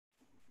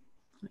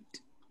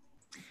Right.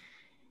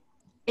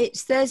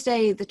 It's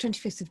Thursday, the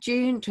 25th of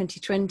June,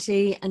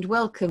 2020, and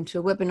welcome to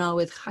a webinar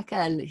with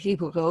Raquel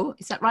Ribeiro.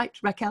 Is that right,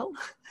 Raquel?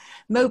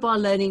 Mobile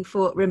learning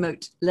for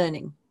remote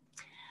learning.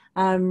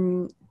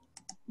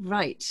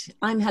 Right,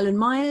 I'm Helen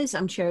Myers,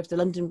 I'm chair of the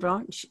London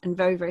branch and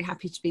very, very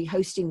happy to be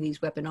hosting these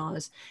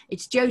webinars.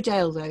 It's Joe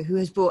Dale though, who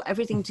has brought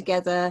everything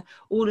together,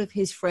 all of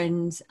his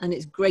friends, and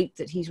it's great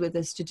that he's with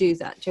us to do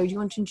that. Joe, do you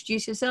want to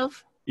introduce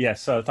yourself?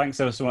 Yes, so thanks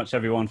ever so much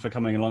everyone for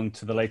coming along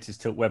to the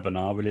latest Tilt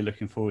webinar. Really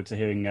looking forward to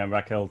hearing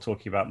Raquel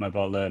talking about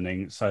mobile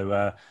learning.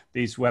 So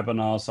these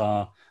webinars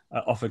are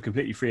offered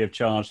completely free of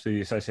charge through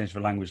the Association for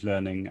Language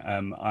Learning.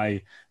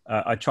 I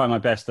try my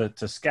best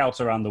to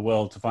scout around the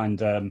world to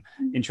find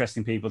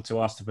interesting people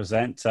to ask to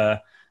present.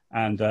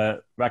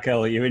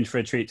 Raquel, you're in for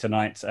a treat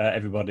tonight,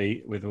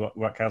 everybody, with what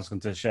Raquel's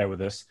going to share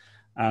with us.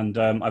 And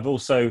I've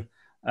also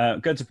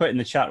going to put in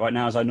the chat right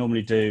now, as I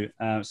normally do,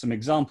 some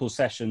example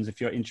sessions if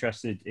you're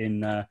interested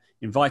in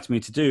inviting me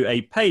to do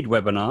a paid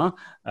webinar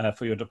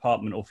for your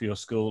department or for your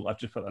school. I've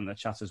just put that in the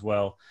chat as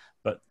well.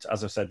 But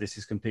as I said, this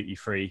is completely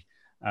free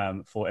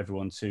for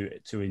everyone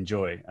to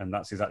enjoy. And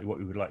that's exactly what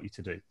we would like you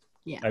to do.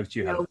 Yeah, over to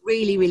you, Helen. We're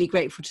really, really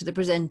grateful to the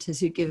presenters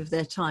who give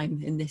their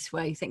time in this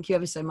way. Thank you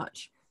ever so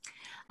much.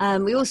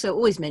 We also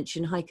always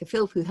mention Heike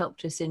Philp, who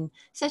helped us in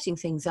setting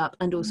things up,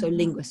 and also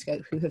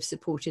Linguascope, who have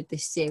supported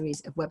this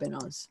series of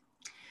webinars.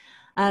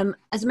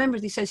 As a member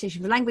of the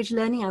Association for Language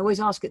Learning, I always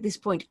ask at this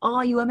point,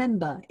 are you a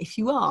member? If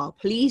you are,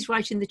 please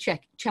write in the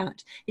chat.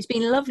 It's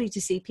been lovely to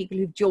see people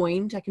who've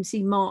joined. I can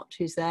see Mart,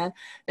 who's there.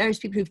 Various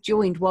people who've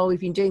joined while we've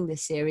been doing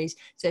this series.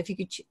 So if you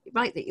could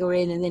write that you're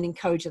in and then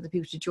encourage other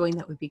people to join,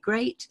 that would be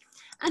great.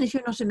 And if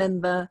you're not a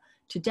member,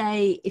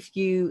 today, if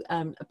you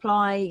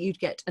apply, you'd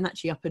get, and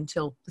actually up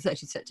until the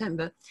 30th of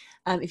September,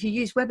 if you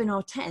use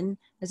webinar 10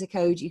 as a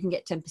code, you can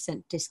get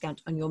 10%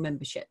 discount on your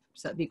membership.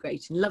 So that'd be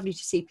great. And lovely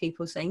to see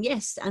people saying,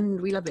 yes, and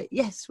we love it.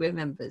 Yes, we're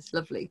members.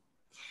 Lovely.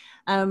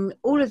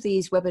 All of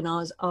these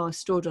webinars are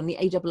stored on the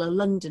AWL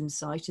London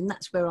site, and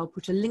that's where I'll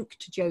put a link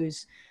to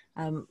Joe's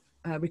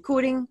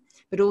recording,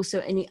 but also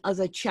any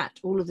other chat.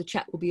 All of the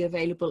chat will be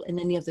available in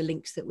any other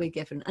links that we're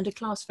given, and a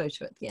class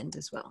photo at the end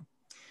as well.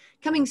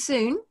 Coming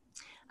soon,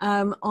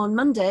 on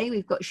Monday,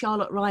 we've got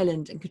Charlotte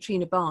Ryland and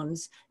Katrina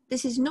Barnes.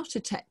 This is not a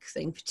tech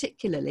thing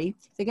particularly.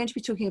 They're going to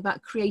be talking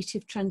about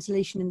creative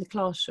translation in the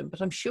classroom,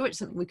 but I'm sure it's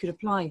something we could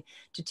apply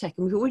to tech,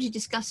 and we've already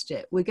discussed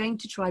it. We're going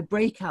to try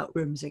breakout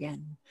rooms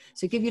again.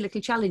 So give you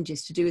little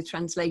challenges to do with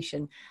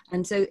translation.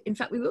 And so, in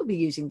fact, we will be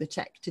using the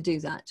tech to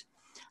do that.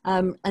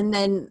 And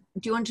then,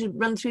 do you want to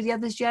run through the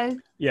others, Joe?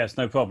 Yes,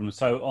 no problem.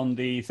 So on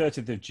the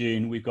 30th of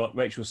June, we've got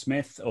Rachel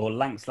Smith, or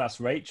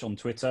Lanx/Rach on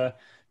Twitter,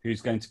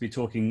 who's going to be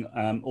talking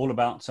all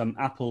about some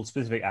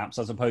Apple-specific apps,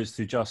 as opposed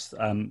to just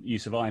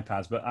use of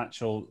iPads, but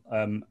actual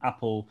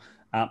Apple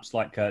apps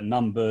like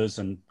Numbers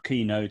and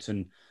Keynote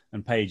and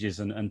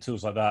Pages and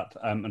tools like that,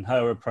 and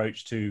her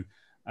approach to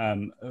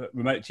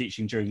remote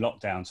teaching during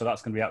lockdown. So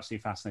that's going to be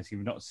absolutely fascinating.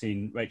 We've not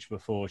seen Rachel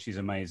before. She's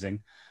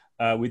amazing.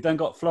 We've then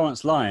got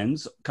Florence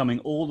Lyons coming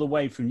all the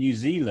way from New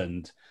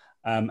Zealand.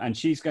 And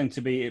she's going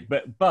to be,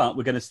 but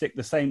we're going to stick to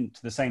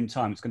the same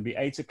time. It's going to be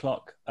 8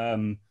 o'clock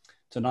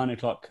to 9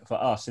 o'clock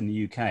for us in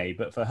the UK,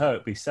 but for her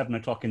it'll be 7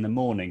 o'clock in the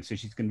morning. So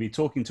she's going to be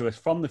talking to us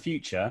from the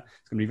future.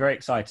 It's going to be very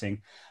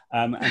exciting.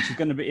 And she's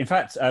going to be, in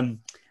fact,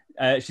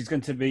 she's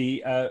going to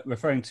be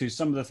referring to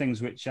some of the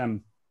things which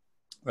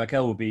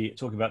Raquel will be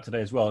talking about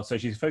today as well. So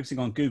she's focusing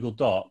on Google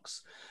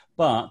Docs,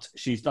 but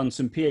she's done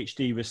some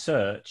PhD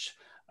research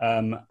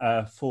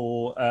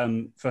for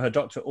her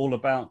doctorate all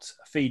about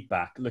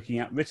feedback, looking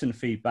at written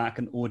feedback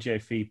and audio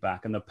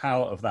feedback and the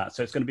power of that.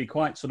 So it's going to be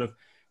quite sort of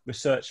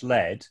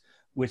research-led,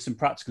 with some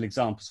practical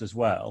examples as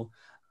well.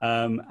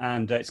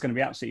 And it's going to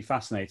be absolutely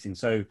fascinating.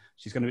 So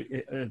she's going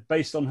to,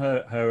 based on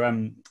her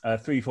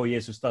 3-4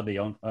 years of study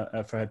on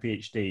for her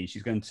PhD,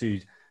 she's going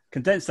to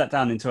condense that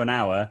down into an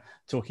hour,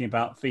 talking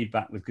about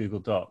feedback with Google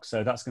Docs.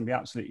 So that's going to be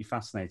absolutely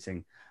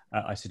fascinating,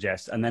 I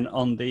suggest. And then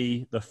on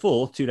the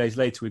 4th, 2 days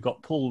later, we've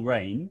got Paul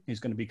Rain, who's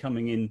going to be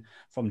coming in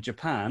from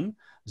Japan,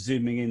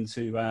 zooming in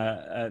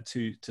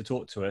to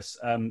talk to us.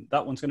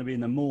 That one's going to be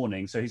in the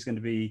morning. So he's going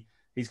to be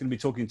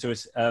talking to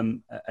us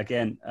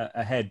again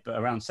ahead, but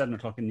around 7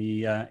 o'clock in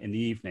the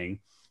evening.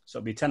 So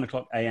it'll be 10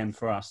 o'clock a.m.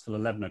 for us till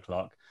 11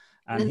 o'clock.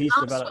 And he's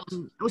developed.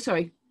 Oh,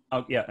 sorry.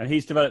 Oh, yeah, and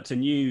he's developed a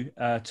new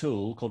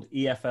tool called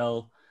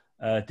EFL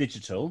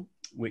Digital,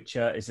 which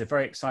is a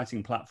very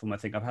exciting platform. I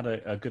think I've had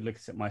a good look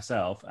at it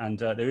myself, and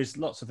there is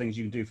lots of things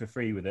you can do for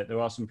free with it. There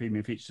are some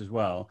premium features as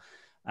well.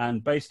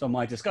 And based on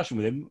my discussion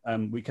with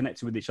him, we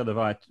connected with each other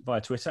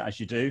via Twitter,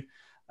 as you do.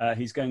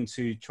 He's going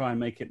to try and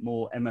make it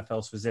more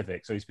MFL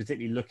specific. So he's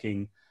particularly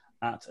looking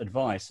at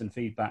advice and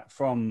feedback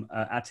from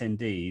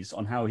attendees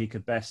on how he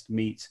could best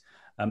meet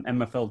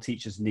MFL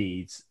teachers'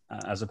 needs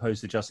as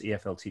opposed to just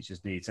EFL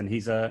teachers' needs. And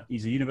he's a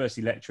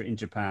university lecturer in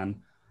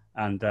Japan.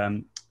 And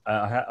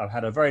I've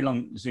had a very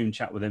long Zoom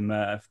chat with him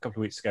a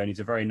couple of weeks ago, and he's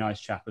a very nice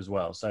chap as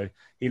well. So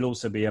he'll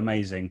also be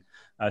amazing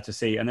to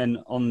see. And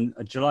then on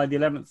July the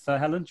 11th,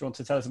 Helen, do you want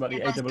to tell us about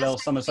the AWL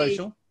Summer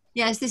Social?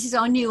 Yes, this is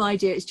our new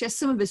idea. It's just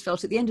some of us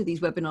felt at the end of these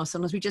webinars,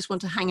 sometimes we just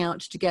want to hang out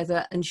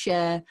together and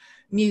share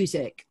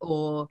music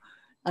or,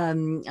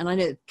 and I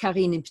know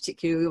Karine in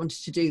particular, we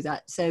wanted to do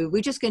that. So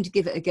we're just going to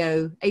give it a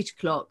go, 8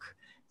 o'clock.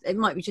 It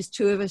might be just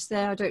 2 of us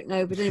there, I don't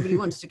know, but anybody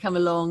wants to come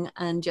along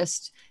and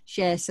just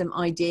share some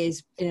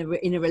ideas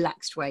in a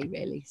relaxed way,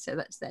 really. So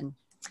that's then.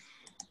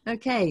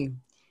 Okay.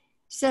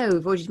 So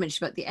we've already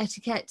mentioned about the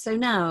etiquette. So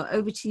now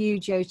over to you,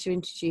 Joe, to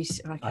introduce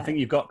Raquel. I think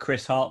you've got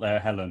Chris Hart there,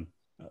 Helen,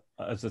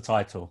 as the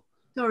title.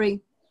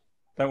 Sorry.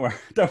 Don't worry,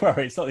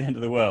 it's not the end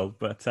of the world,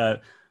 but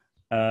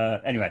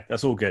anyway,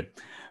 that's all good.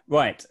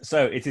 Right,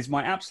 so it is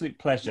my absolute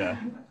pleasure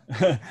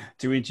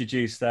to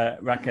introduce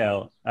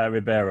Raquel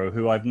Ribeiro,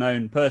 who I've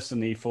known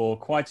personally for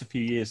quite a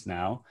few years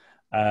now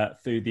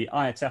through the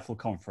IATEFL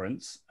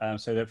conference.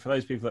 So that for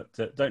those people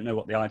that don't know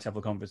what the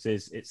IATEFL conference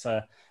is, it's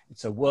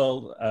a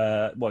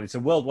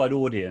worldwide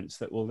audience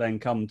that will then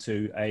come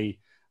to a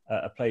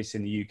place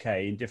in the UK,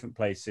 in different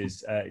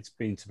places. It's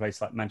been to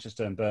places like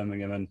Manchester and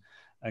Birmingham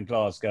and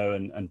Glasgow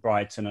and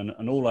Brighton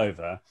and all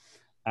over.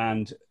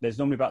 And there's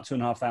normally about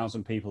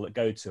 2,500 people that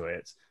go to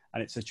it.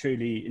 And it's a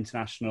truly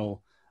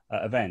international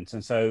event.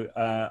 And so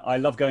I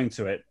love going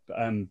to it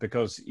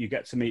because you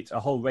get to meet a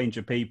whole range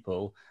of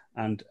people.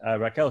 And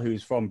Raquel,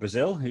 who's from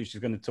Brazil, who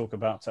she's going to talk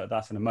about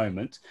that in a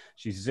moment.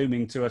 She's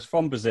zooming to us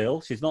from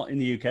Brazil. She's not in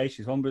the UK.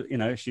 She's from,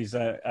 she's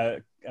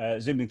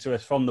zooming to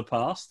us from the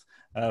past.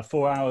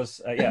 4 hours,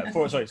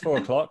 it's 4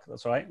 o'clock.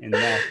 That's right,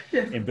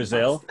 in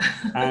Brazil,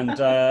 and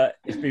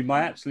it's been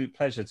my absolute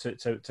pleasure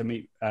to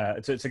meet,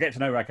 to get to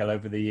know Raquel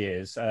over the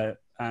years,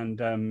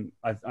 and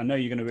I know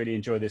you're going to really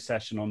enjoy this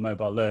session on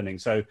mobile learning.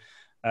 So,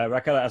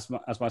 Raquel, as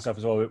myself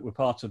as well, we're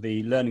part of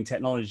the Learning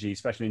Technology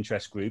Special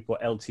Interest Group, or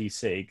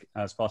LTSIG,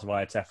 as part of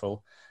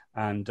IATEFL,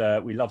 and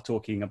we love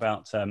talking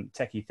about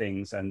techie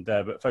things, and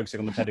but focusing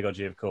on the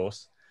pedagogy, of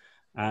course.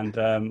 And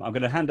I'm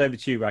going to hand over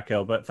to you,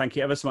 Raquel, but thank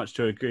you ever so much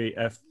for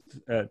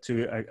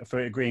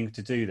agreeing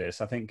to do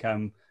this. I think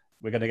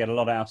we're going to get a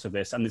lot out of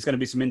this, and there's going to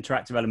be some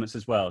interactive elements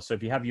as well. So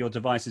if you have your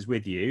devices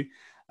with you,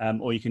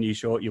 or you can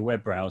use your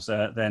web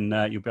browser, then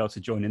you'll be able to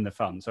join in the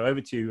fun. So over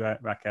to you,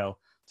 Raquel,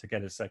 to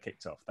get us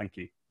kicked off. Thank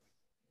you.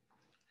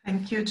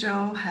 Thank you,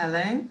 Joe,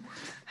 Helen.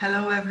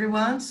 Hello,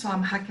 everyone. So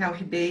I'm Raquel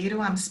Ribeiro.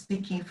 I'm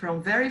speaking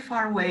from very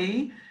far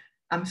away.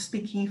 I'm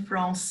speaking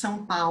from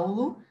São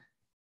Paulo,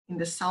 in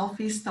the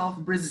southeast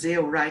of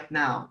Brazil right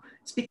now,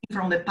 speaking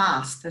from the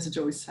past, as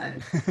Joe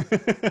said.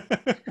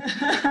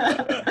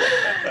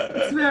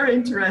 It's very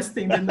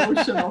interesting, the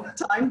notion of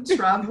time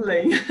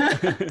traveling.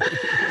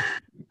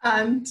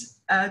 And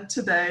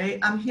today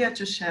I'm here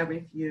to share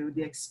with you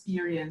the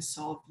experience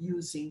of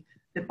using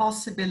the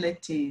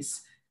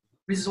possibilities,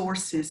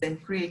 resources,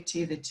 and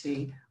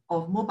creativity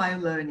of mobile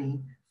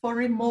learning for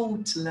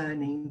remote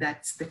learning.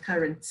 That's the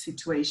current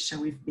situation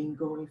we've been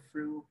going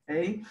through,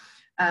 okay?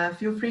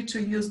 Feel free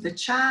to use the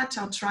chat.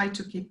 I'll try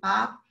to keep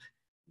up,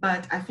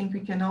 but I think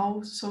we can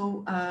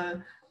also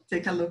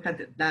take a look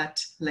at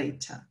that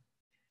later.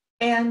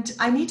 And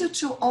I need you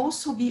to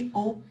also be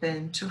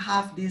open to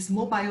have this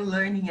mobile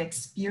learning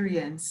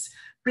experience,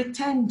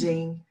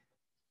 pretending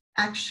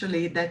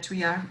actually that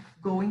we are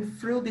going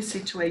through the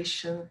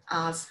situation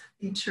as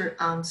teacher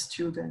and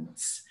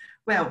students.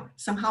 Well,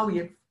 somehow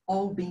we've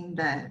all been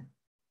there.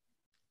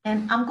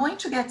 And I'm going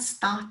to get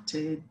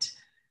started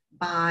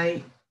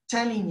by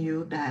telling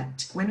you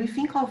that when we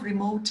think of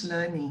remote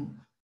learning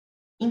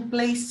in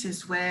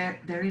places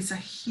where there is a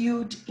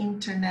huge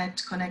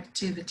internet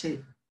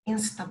connectivity,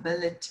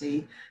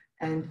 instability,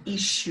 and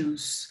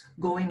issues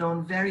going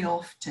on very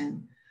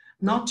often,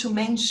 not to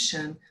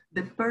mention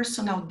the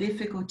personal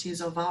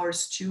difficulties of our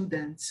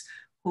students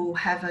who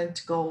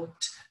haven't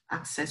got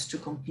access to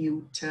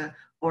computer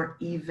or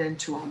even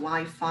to a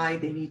Wi-Fi,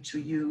 they need to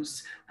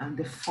use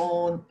the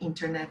phone,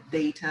 internet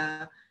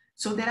data.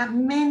 So there are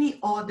many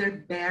other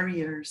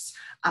barriers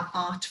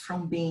apart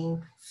from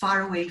being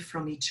far away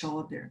from each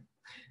other.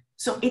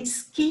 So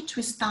it's key to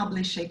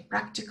establish a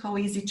practical,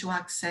 easy to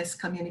access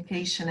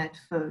communication at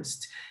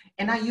first.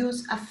 And I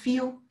use a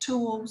few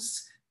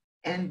tools,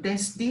 and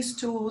these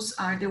tools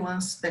are the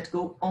ones that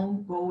go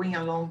ongoing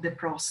along the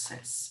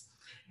process.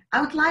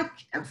 I would like,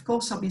 of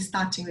course, I'll be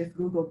starting with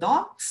Google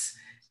Docs.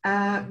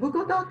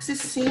 Google Docs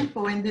is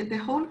simple, and the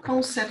whole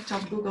concept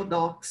of Google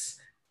Docs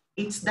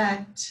is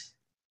that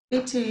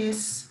it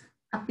is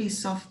a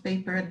piece of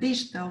paper, a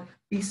digital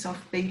piece of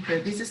paper.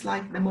 This is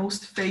like the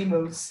most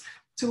famous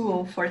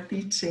tool for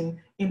teaching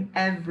in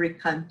every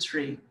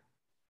country.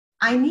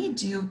 I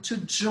need you to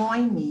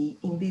join me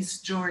in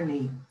this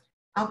journey.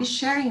 I'll be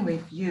sharing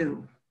with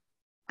you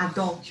a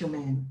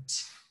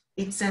document.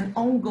 It's an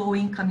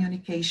ongoing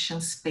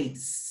communication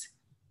space.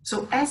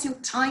 So as you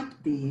type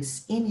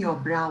this in your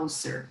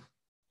browser,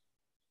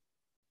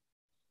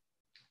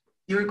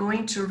 you're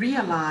going to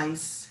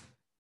realize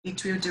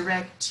it will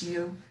direct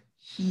you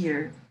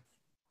here.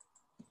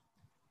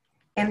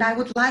 And I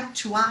would like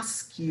to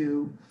ask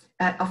you,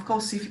 of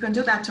course, if you can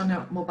do that on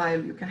a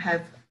mobile, you can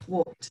have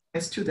what my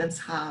students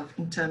have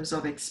in terms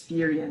of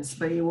experience,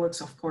 but it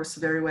works, of course,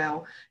 very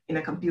well in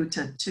a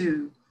computer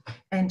too.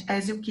 And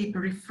as you keep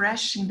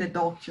refreshing the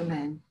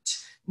document,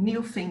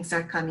 new things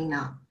are coming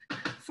up.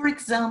 For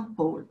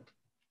example,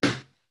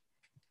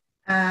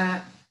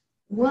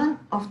 one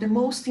of the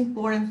most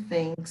important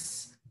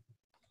things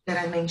that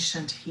I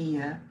mentioned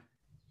here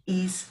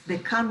is the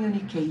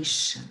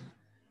communication.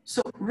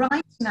 So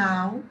right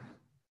now,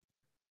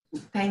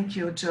 thank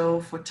you, Joe,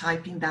 for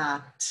typing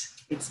that.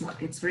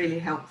 It's really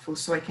helpful,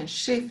 so I can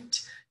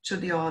shift to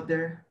the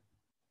other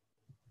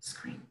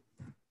screen.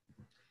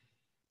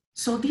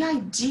 So the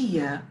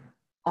idea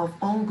of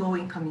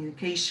ongoing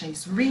communication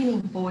is really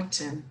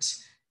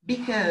important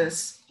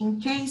because in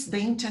case the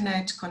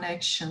internet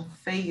connection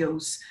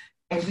fails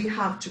and we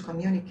have to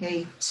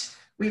communicate,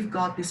 we've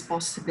got this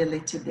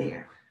possibility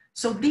there.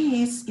 So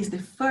this is the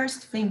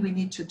first thing we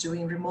need to do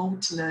in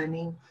remote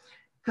learning,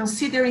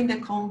 considering the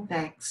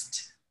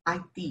context I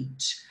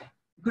teach.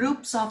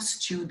 Groups of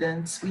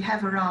students, we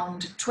have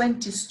around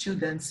 20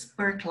 students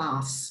per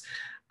class,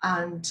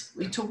 and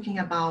we're talking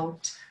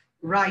about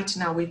right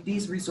now with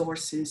these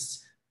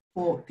resources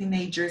for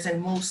teenagers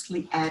and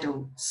mostly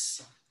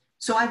adults.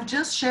 So I've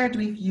just shared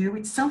with you,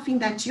 it's something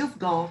that you've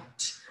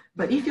got,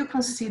 but if you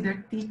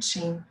consider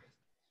teaching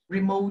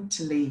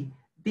remotely,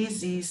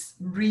 this is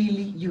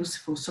really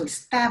useful. So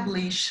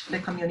establish the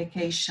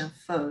communication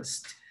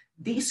first.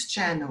 This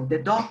channel, the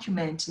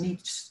document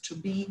needs to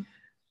be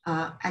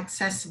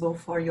accessible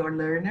for your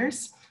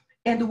learners,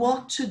 and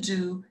what to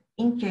do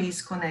in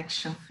case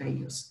connection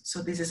fails.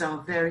 So this is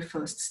our very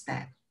first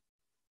step.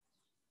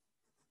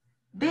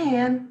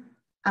 Then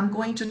I'm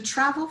going to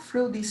travel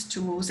through these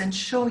tools and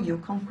show you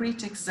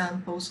concrete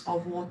examples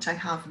of what I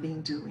have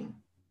been doing.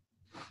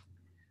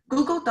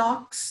 Google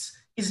Docs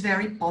is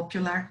very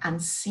popular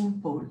and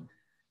simple.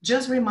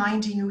 Just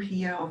reminding you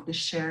here of the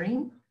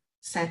sharing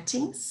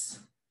settings.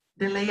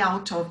 The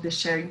layout of the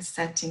sharing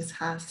settings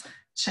has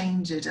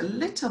changed a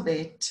little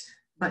bit,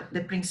 but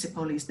the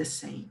principle is the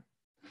same.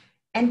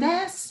 And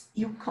as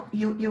you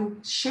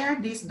share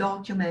this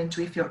document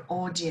with your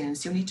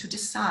audience, you need to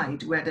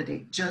decide whether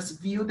they just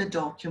view the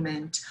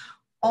document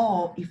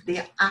or if they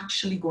are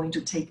actually going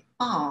to take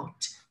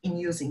part in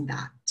using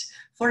that.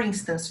 For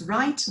instance,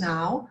 right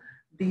now,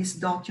 this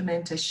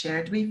document I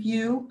shared with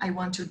you, I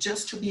want you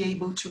just to be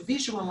able to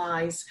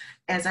visualize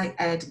as I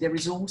add the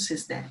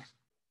resources there.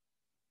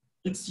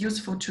 It's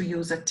useful to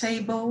use a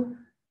table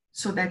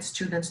so that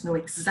students know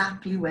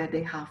exactly where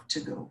they have to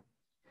go.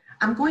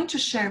 I'm going to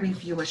share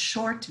with you a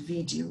short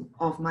video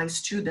of my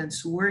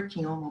students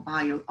working on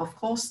mobile. Of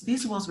course,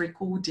 this was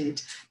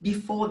recorded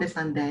before the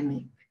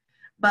pandemic,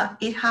 but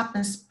it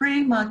happens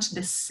pretty much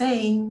the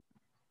same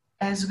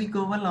as we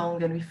go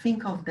along and we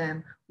think of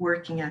them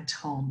working at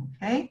home,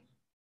 okay?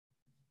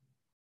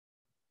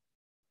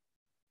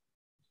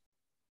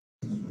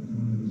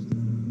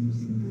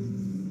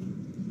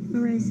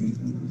 Where is it?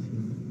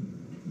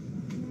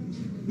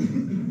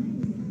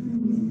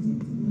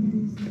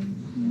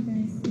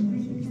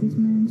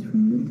 Treatment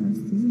from the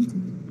dust, isn't it?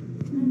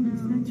 No,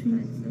 it's not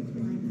treatment.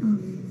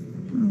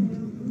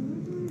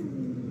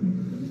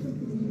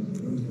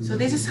 So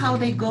this is how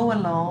they go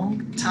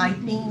along,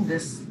 typing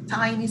these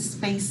tiny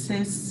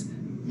spaces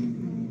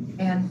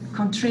and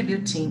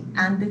contributing,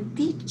 and the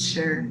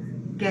teacher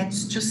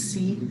gets to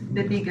see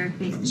the bigger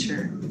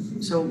picture.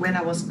 So when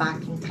I was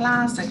back in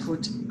class, I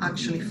could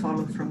actually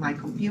follow from my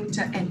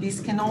computer, and this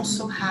can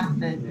also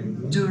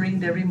happen during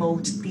the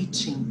remote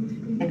teaching.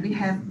 And we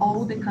have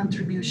all the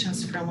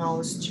contributions from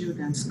our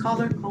students.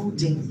 Color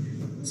coding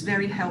is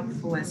very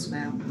helpful as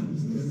well.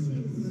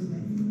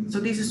 So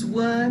this is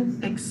one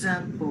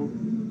example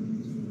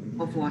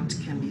of what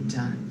can be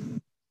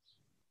done.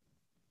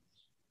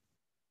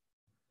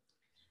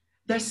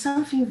 There's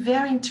something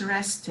very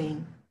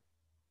interesting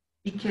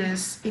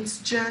because it's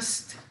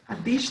just a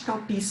digital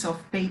piece of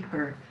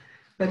paper,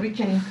 but we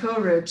can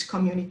encourage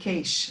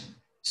communication.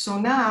 So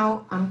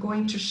now I'm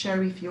going to share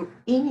with you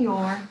in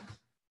your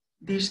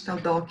digital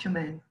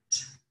document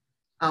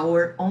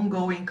our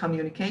ongoing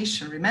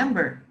communication.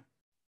 Remember,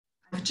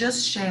 I've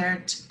just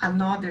shared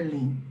another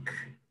link.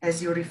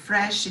 As you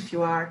refresh, if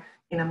you are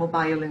in a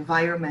mobile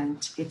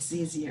environment, it's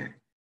easier.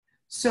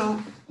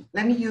 So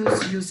let me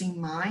using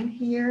mine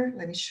here.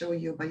 Let me show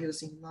you by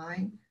using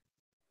mine.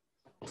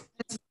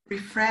 Let's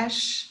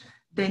refresh,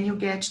 then you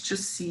get to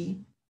see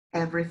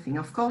everything.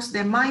 Of course,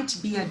 there might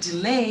be a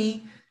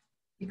delay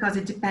because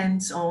it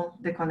depends on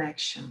the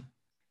connection.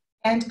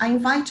 And I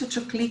invite you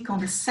to click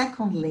on the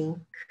second link,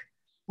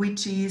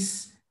 which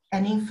is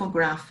an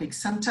infographic.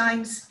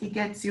 Sometimes it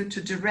gets you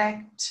to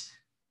direct,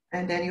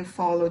 and then you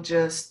follow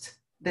just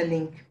the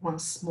link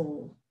once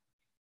more.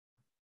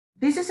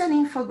 This is an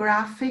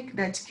infographic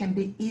that can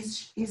be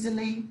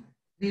easily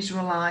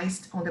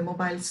visualized on the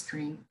mobile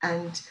screen.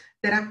 And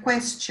there are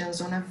questions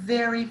on a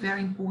very,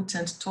 very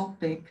important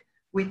topic,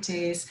 which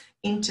is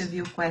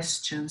interview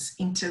questions,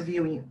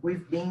 interviewing.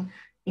 We've been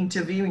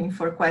interviewing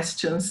for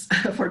questions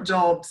for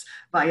jobs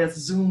via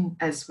Zoom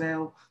as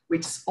well,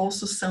 which is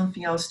also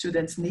something our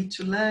students need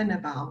to learn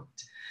about.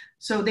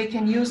 So they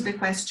can use the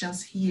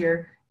questions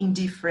here in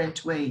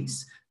different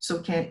ways. So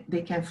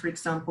they can, for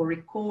example,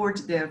 record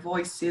their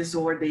voices,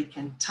 or they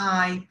can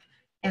type,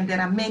 and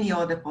there are many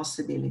other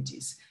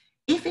possibilities.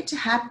 If it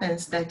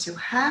happens that you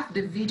have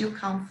the video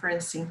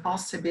conferencing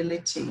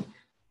possibility,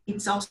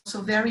 it's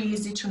also very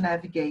easy to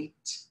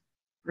navigate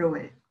through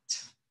it.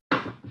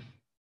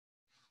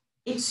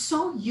 It's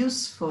so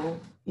useful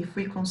if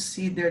we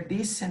consider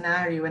this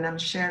scenario, and I'm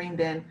sharing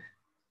then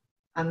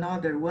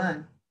another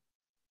one.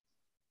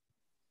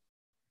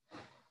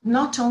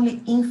 Not only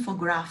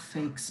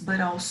infographics,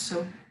 but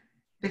also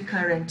the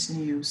current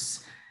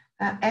news.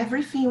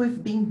 Everything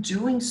we've been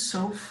doing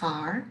so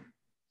far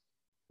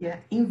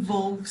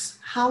involves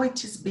how it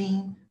has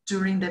been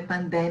during the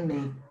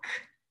pandemic.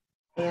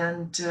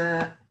 And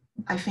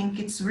I think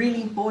it's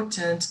really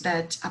important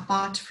that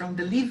apart from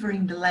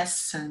delivering the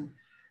lesson,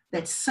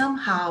 that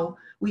somehow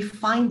we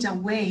find a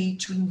way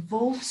to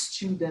involve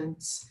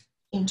students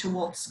into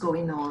what's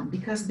going on,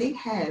 because they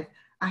have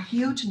a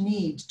huge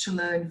need to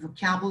learn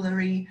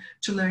vocabulary,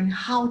 to learn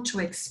how to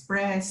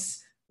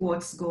express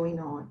what's going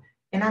on.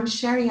 And I'm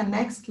sharing a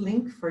next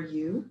link for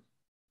you.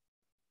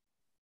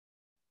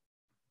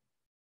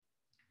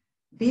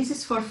 This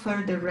is for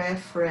further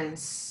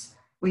reference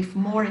with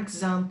more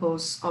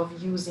examples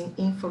of using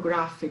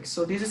infographics.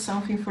 So this is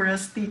something for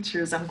us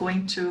teachers. I'm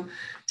going to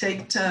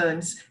take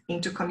turns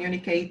into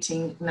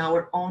communicating in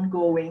our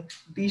ongoing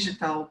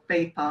digital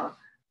paper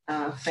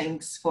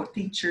things for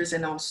teachers,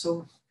 and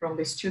also from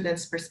the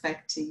students'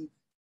 perspective.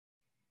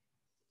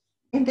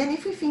 And then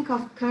if we think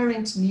of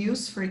current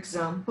news, for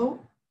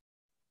example,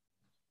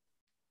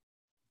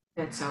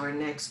 that's our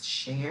next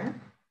share.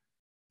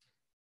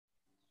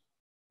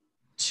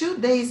 2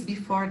 days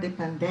before the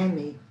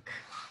pandemic,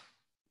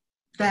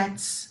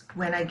 that's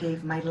when I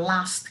gave my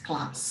last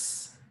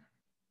class.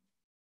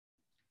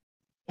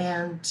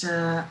 And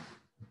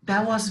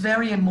that was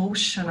very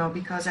emotional,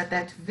 because at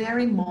that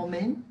very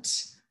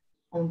moment,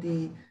 on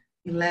the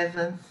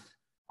 11th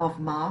of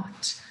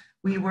March,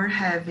 we were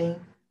having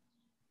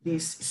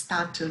this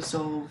status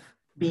of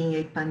being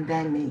a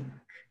pandemic.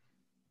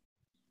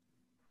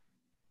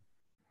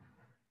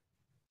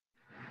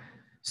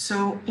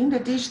 So in the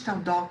digital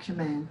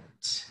document,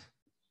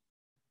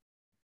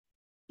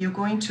 you're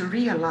going to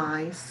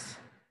realize,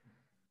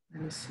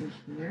 let me see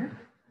here,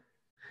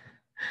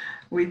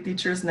 we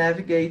teachers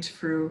navigate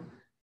through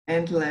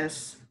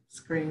endless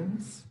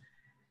screens.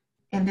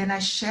 And then I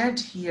shared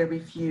here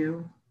with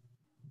you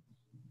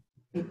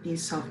a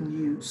piece of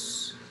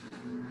news.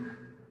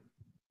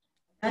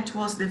 That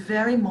was the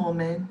very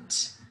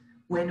moment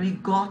when we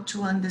got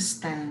to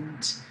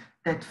understand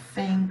that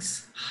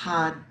things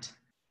had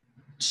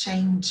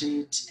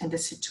changed and the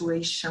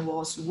situation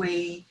was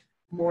way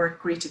more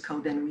critical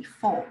than we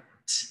thought.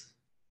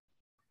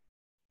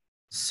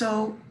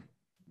 So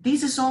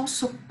this is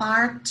also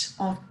part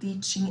of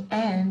teaching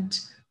and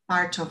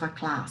part of a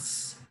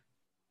class.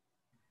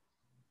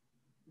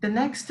 The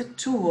next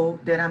tool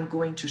that I'm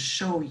going to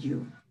show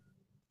you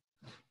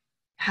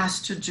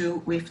has to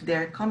do with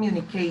their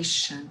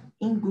communication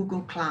in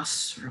Google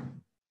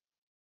Classroom.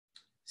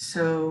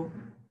 So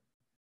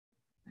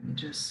let me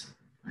just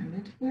find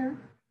it here.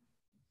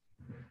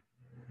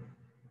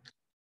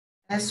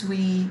 As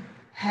we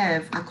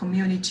have a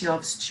community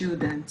of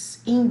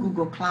students in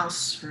Google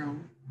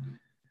Classroom,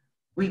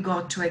 we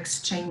got to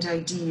exchange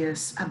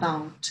ideas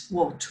about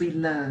what we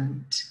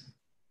learned.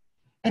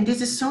 And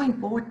this is so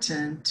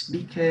important,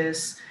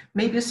 because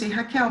maybe you say,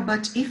 Raquel,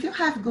 but if you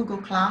have Google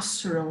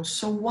Classroom,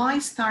 so why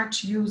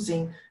start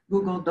using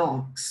Google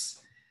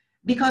Docs?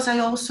 Because I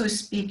also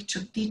speak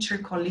to teacher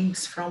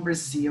colleagues from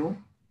Brazil,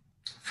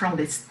 from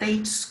the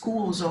state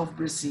schools of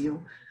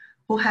Brazil,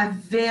 who have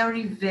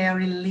very,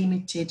 very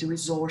limited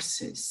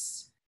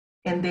resources.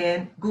 And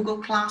then Google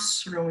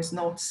Classroom is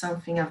not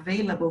something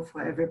available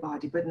for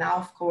everybody, but now,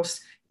 of course,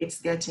 it's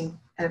getting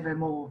ever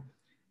more.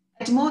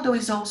 Edmodo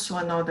is also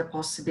another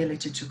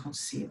possibility to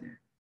consider.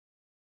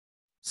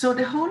 So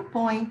the whole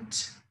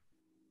point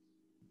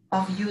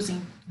of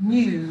using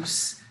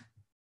news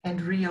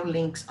and real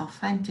links,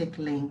 authentic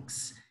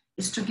links,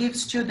 is to give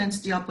students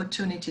the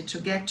opportunity to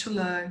get to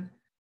learn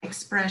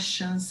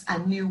expressions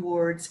and new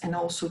words, and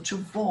also to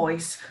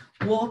voice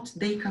what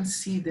they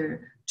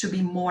consider to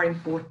be more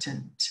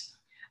important.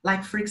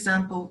 Like, for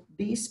example,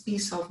 this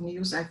piece of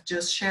news I've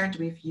just shared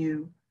with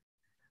you,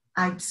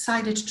 I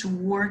decided to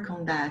work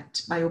on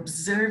that by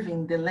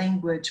observing the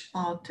language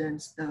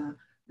patterns, the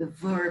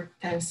verb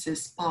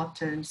tenses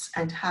patterns,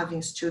 and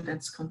having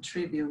students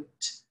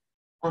contribute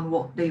on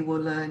what they were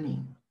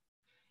learning.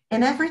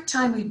 And every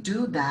time we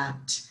do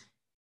that,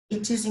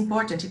 it is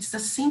important. It's a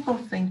simple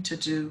thing to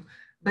do,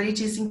 but it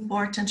is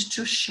important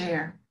to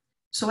share.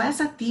 So as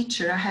a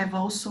teacher, I have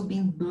also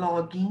been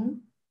blogging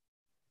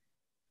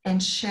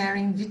and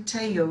sharing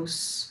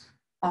details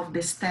of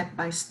the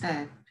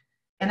step-by-step.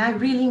 And I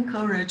really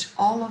encourage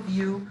all of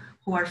you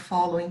who are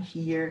following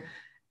here.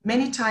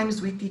 Many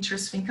times we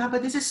teachers think, oh,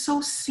 but this is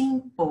so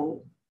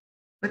simple.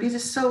 But this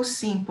is so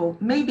simple.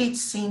 Maybe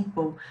it's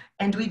simple,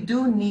 and we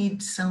do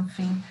need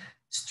something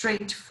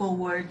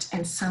straightforward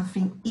and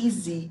something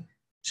easy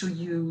to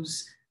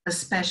use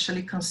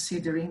especially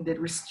considering the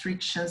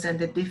restrictions and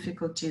the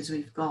difficulties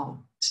we've got.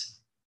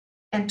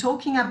 And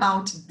talking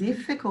about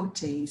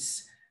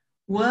difficulties,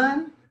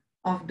 one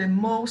of the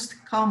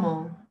most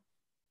common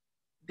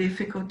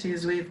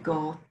difficulties we've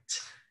got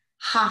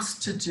has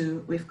to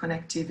do with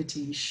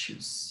connectivity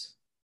issues.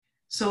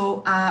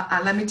 So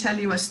let me tell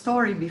you a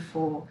story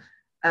before.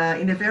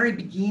 In the very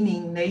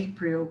beginning, in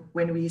April,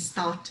 when we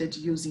started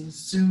using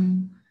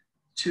Zoom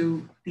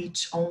to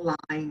teach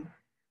online,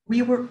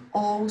 we were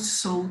all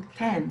so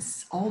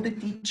tense. All the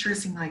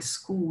teachers in my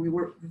school, we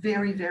were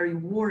very, very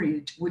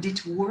worried. Would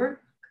it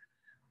work?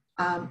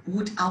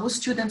 Would our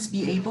students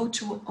be able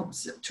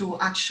to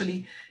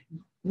actually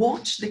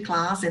watch the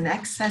class and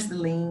access the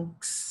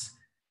links?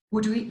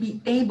 Would we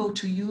be able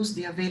to use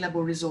the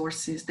available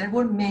resources? There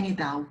were many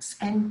doubts.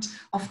 And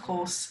of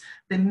course,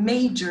 the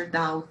major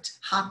doubt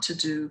had to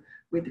do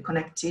with the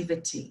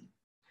connectivity.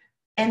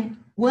 And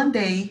one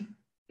day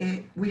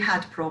we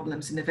had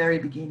problems in the very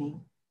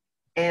beginning.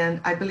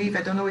 And I believe,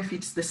 I don't know if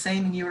it's the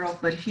same in Europe,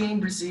 but here in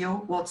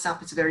Brazil,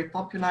 WhatsApp is very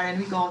popular, and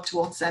we got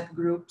WhatsApp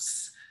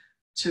groups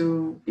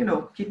to, you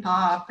know, keep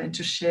up and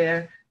to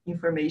share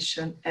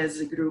information as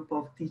a group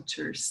of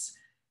teachers.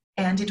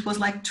 And it was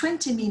like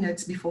 20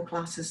 minutes before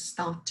classes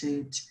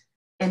started,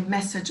 and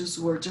messages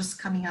were just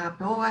coming up.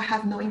 Oh, I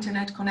have no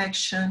internet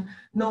connection,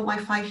 no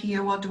Wi-Fi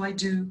here, what do I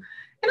do?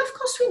 And of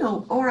course we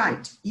know, all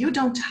right, you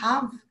don't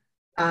have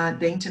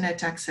the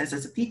internet access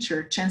as a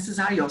teacher, chances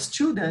are your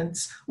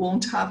students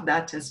won't have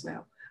that as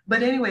well.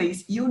 But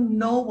anyways, you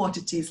know what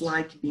it is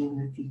like being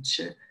a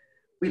teacher.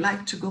 We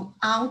like to go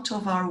out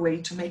of our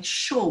way to make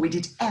sure we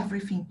did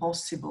everything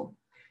possible.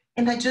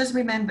 And I just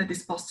remember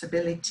this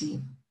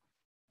possibility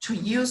to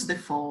use the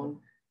phone,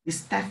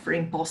 this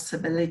tethering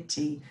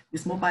possibility,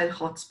 this mobile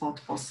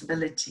hotspot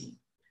possibility.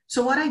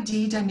 So what I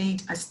did, I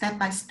made a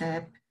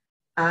step-by-step.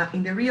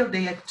 In the real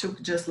day, I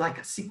took just like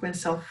a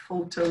sequence of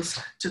photos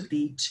to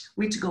teach,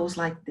 which goes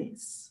like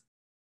this.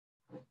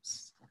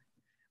 Oops.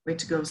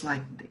 Which goes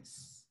like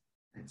this.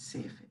 Let's see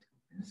if it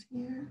opens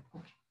here.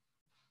 Okay.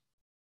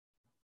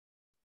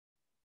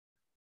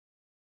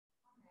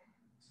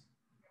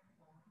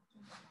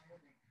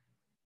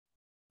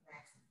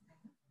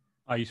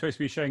 Are you supposed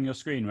to be showing your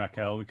screen,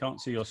 Raquel? We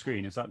can't see your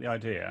screen. Is that the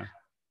idea?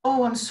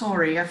 Oh, I'm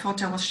sorry. I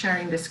thought I was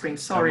sharing the screen.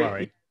 Sorry. Don't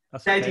worry.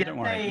 That's okay. Don't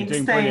worry. You're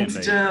doing Thanks,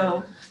 brilliantly.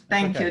 Joe.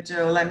 Thank okay. you,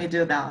 Joe. Let me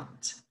do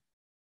that.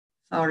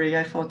 Sorry,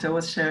 I thought I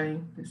was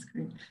sharing the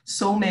screen.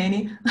 So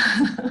many.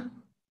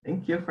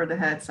 Thank you for the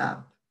heads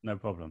up. No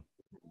problem.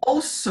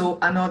 Also,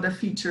 another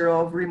feature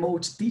of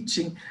remote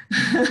teaching.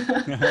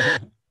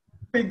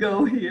 We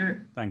go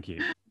here. Thank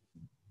you.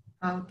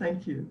 Oh,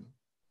 thank you.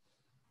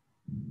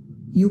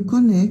 You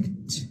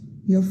connect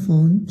your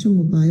phone to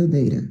mobile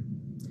data.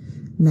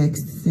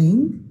 Next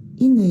thing,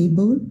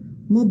 enable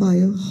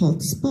mobile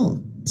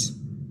hotspot.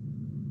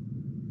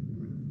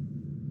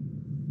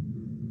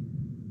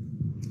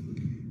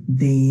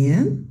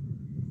 Then,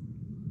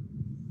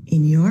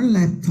 in your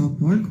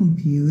laptop or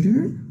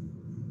computer,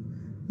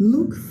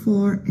 look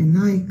for an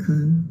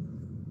icon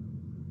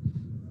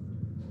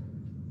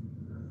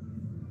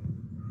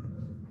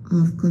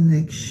of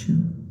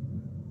connection.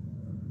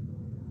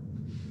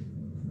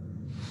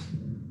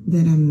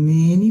 There are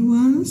many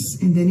ones,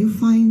 and then you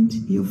find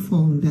your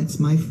phone. That's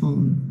my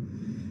phone.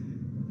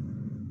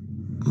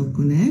 I'll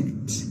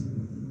connect,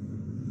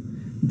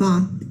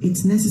 but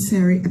it's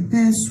necessary a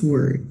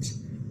password.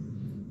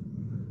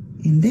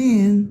 And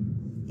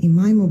then in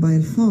my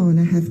mobile phone,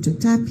 I have to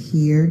tap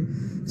here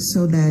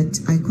so that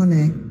I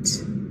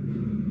connect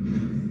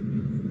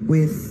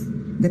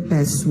with the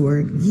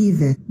password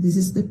given. This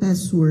is the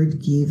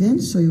password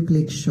given, so you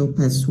click show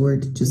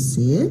password to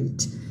see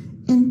it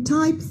and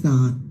type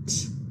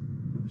that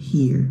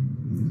here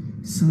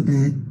so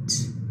that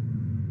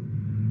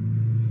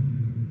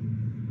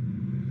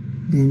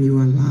then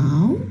you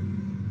allow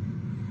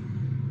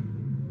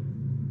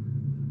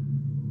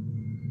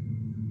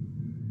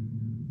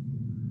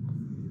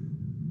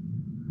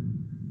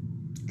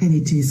and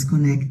it is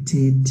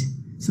connected.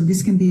 So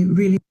this can be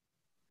really.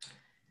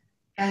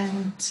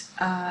 And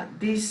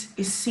this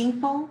is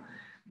simple,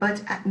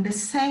 but in the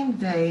same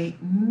day,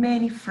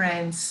 many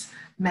friends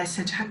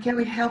message,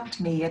 Raquel helped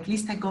me, at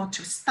least I got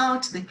to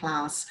start the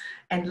class,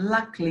 and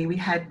luckily we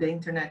had the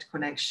internet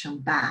connection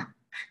back.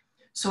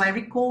 So I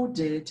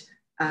recorded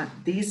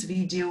this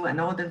video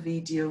and other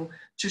video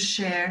to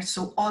share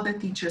so other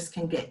teachers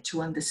can get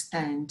to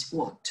understand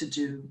what to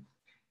do.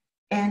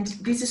 And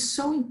this is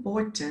so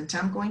important.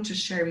 I'm going to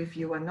share with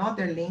you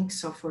another link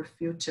so for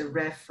future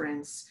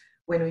reference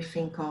when we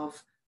think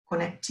of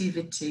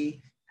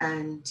connectivity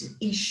and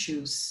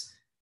issues.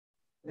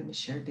 Let me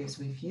share this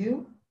with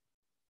you.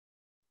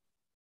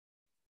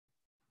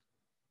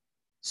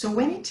 So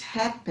when it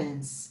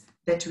happens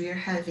that we are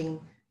having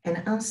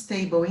an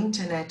unstable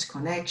internet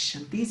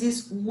connection, this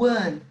is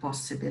one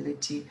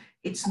possibility.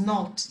 It's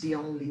not the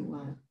only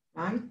one,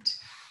 right?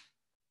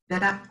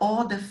 There are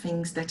other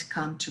things that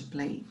come to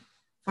play.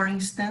 For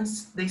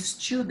instance, the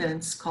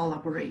students'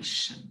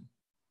 collaboration.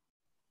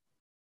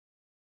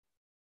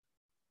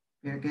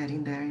 We are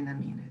getting there in a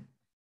minute.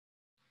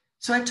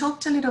 So I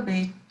talked a little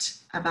bit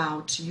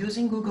about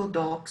using Google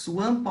Docs,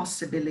 one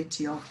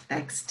possibility of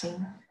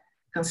texting,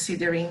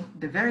 considering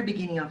the very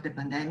beginning of the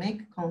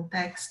pandemic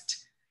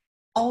context,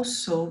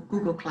 also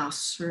Google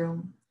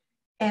Classroom,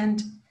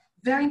 and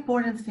very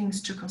important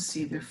things to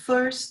consider.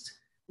 First,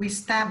 we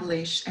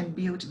establish and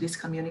build this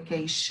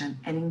communication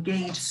and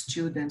engage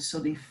students so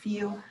they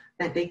feel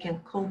that they can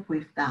cope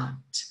with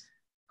that,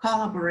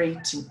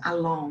 collaborating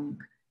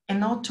along, and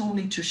not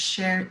only to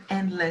share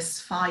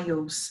endless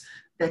files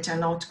that are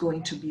not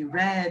going to be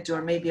read or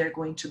maybe are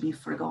going to be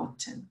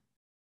forgotten.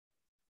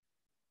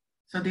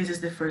 So this is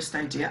the first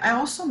idea. I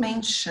also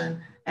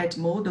mentioned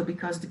Edmodo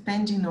because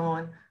depending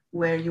on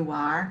where you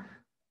are,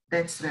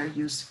 that's very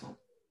useful.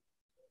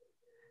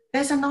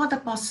 There's another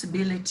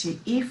possibility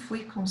if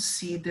we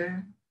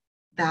consider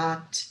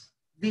that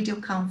video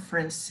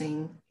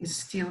conferencing is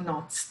still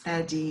not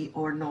steady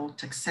or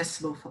not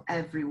accessible for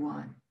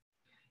everyone.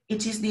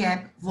 It is the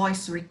app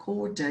Voice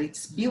Recorder.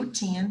 It's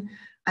built in.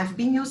 I've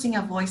been using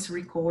a voice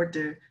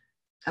recorder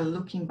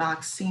looking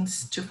back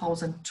since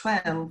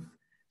 2012.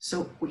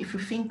 So if you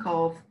think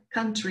of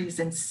countries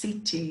and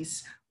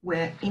cities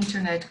where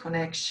internet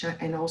connection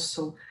and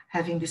also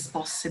having this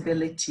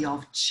possibility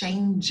of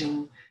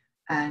changing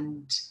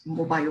and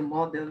mobile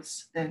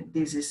models, then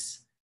this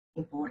is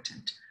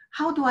important.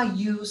 How do I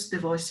use the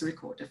voice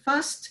recorder?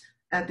 First,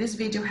 this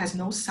video has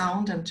no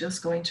sound. I'm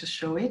just going to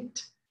show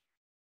it.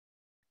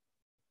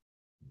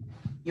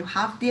 You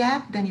have the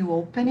app, then you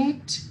open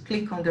it,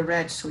 click on the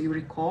red so you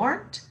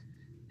record,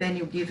 then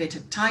you give it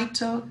a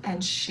title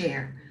and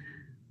share.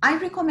 I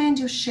recommend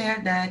you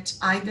share that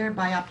either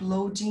by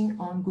uploading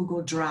on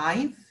Google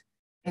Drive,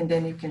 and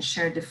then you can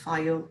share the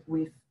file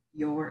with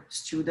your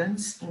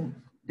students in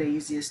the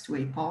easiest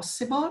way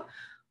possible,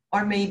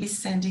 or maybe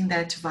sending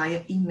that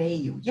via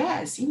email.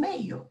 Yes,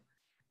 email,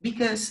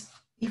 because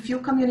if you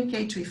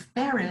communicate with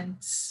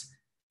parents,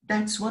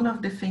 that's one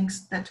of the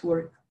things that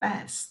work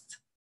best.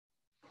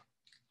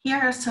 Here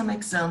are some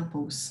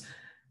examples.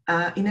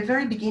 In the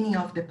very beginning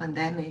of the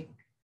pandemic,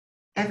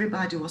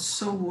 everybody was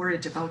so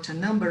worried about a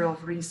number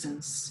of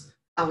reasons.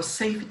 Our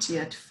safety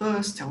at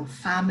first, our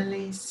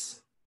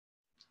families,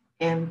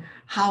 and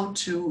how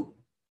to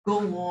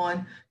go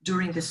on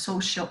during the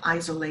social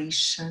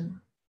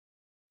isolation.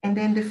 And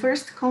then the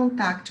first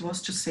contact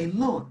was to say,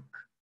 look,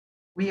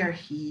 we are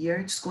here,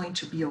 it's going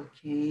to be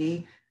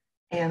okay,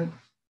 and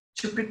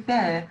to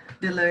prepare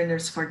the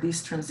learners for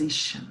this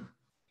transition.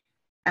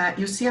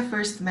 You see a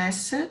first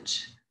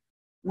message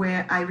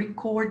where I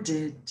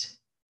recorded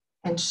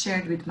and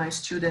shared with my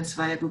students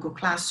via Google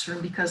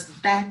Classroom because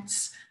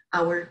that's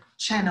our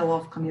channel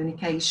of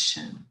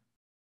communication.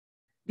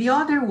 The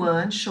other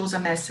one shows a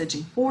message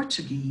in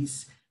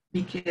Portuguese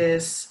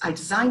because I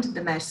designed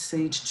the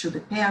message to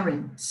the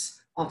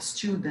parents of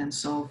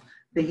students, of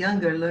the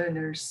younger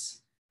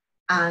learners,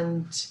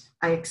 and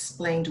I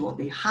explained what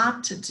they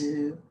had to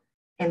do.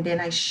 And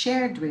then I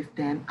shared with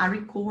them a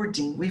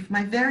recording with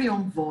my very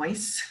own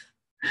voice.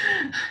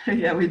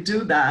 Yeah, we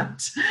do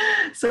that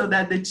so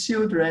that the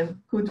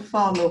children could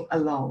follow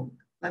along.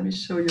 Let me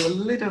show you a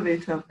little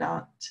bit of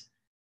that.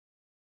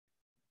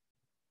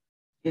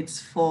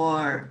 It's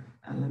for,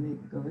 let me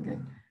go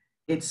again.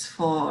 It's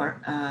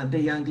for the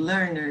young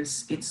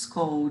learners. It's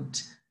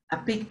called a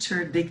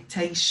picture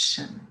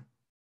dictation.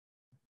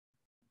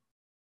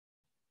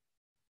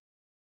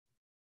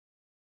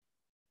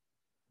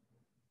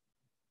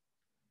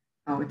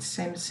 Oh, it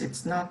seems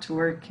it's not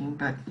working,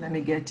 but let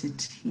me get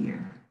it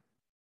here.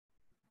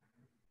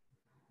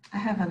 I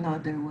have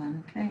another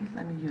one, okay?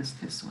 Let me use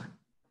this one.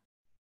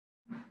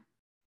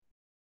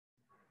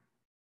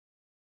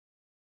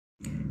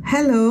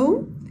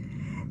 Hello!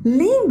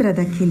 Lembra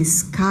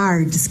daqueles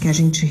cards que a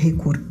gente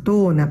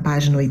recortou na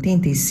página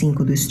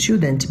 85 do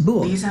Student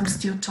Book? These I'm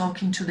still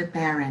talking to the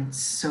parents,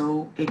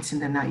 so it's in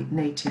the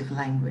native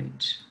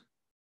language.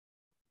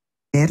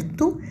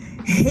 Certo?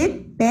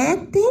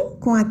 Repetem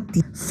com a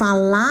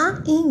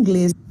falar em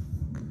inglês.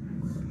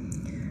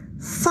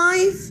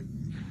 5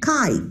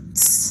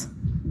 kites.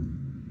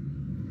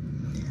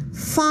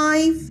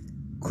 5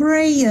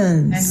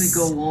 crayons. And we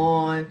go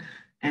on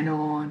and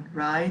on,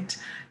 right?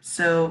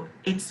 So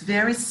it's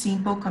very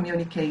simple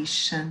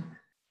communication,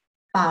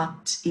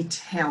 but it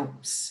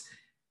helps.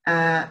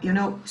 You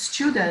know,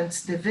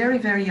 students, the very,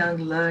 very young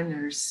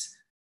learners,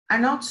 are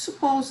not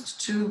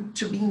supposed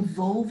to be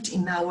involved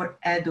in our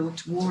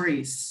adult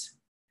worries.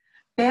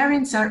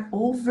 Parents are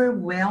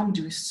overwhelmed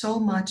with so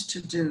much to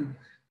do.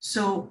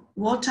 So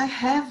what I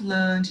have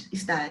learned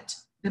is that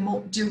the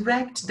more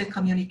direct the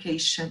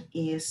communication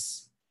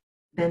is,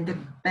 then the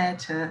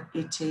better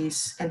it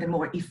is and the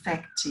more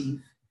effective.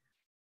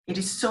 It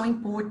is so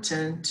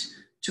important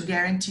to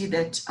guarantee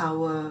that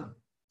our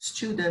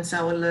students,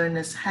 our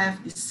learners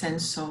have this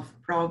sense of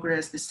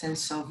progress, the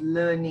sense of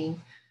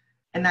learning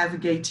and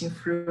navigating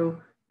through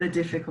the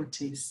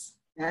difficulties,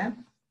 yeah?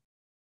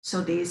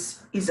 So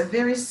this is a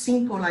very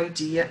simple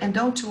idea, and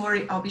don't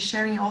worry, I'll be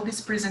sharing all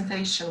this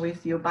presentation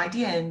with you by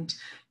the end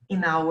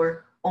in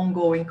our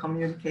ongoing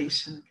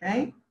communication,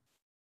 okay?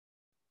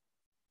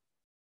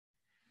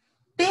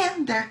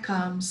 Then there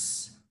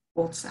comes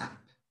WhatsApp.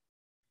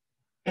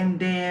 And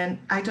then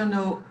I don't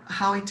know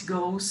how it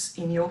goes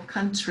in your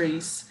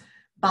countries,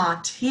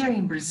 but here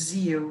in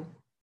Brazil,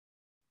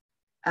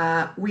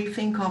 we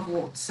think of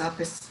WhatsApp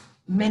as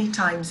many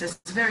times as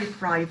a very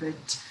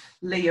private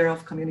layer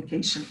of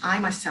communication. I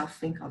myself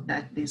think of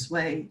that this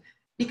way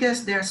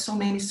because there are so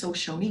many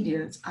social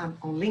medias on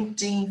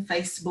LinkedIn,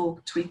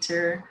 Facebook,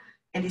 Twitter,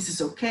 and this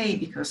is okay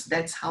because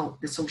that's how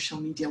the social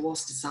media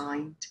was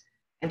designed.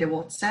 And the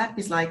WhatsApp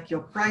is like your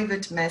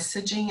private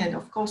messaging. And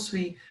of course,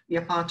 we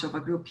are part of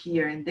a group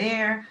here and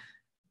there,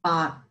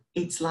 but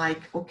it's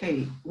like,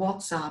 okay,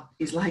 WhatsApp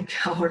is like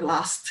our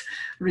last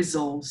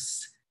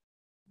resource.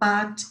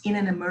 But in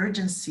an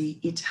emergency,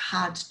 it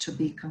had to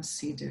be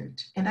considered.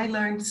 And I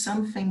learned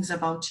some things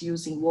about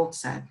using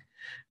WhatsApp.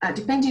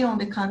 Depending on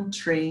the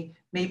country,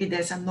 maybe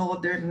there's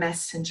another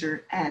messenger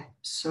app.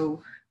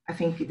 So I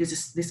think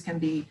this can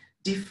be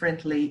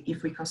differently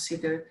if we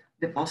consider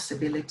the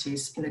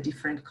possibilities in the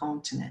different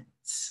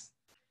continents.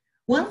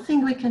 One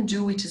thing we can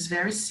do, which is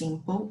very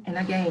simple, and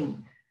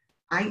again,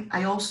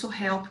 I also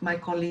help my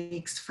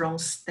colleagues from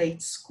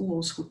state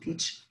schools who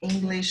teach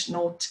English,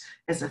 not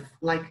as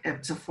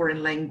a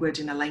foreign language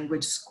in a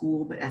language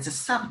school, but as a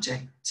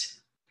subject.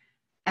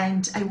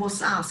 And I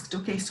was asked,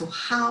 okay, so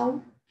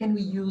how can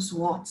we use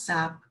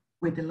WhatsApp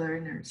with the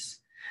learners?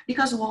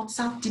 Because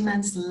WhatsApp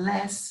demands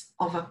less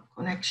of a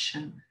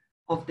connection,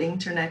 of the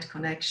internet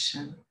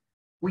connection,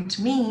 which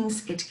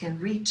means it can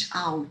reach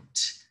out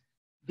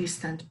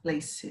distant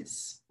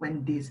places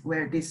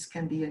where this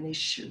can be an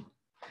issue.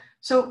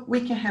 So we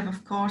can have,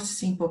 of course,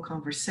 simple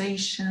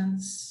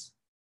conversations.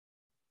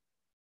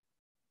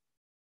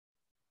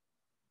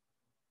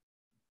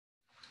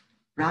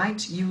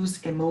 Right? Use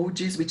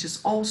emojis, which is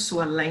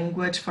also a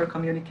language for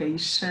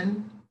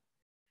communication.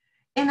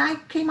 And I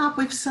came up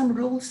with some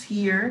rules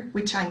here,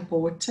 which are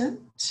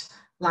important,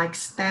 like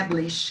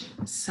establish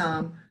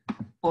some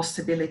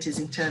possibilities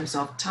in terms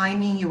of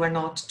timing. You are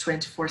not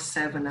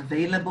 24/7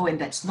 available, and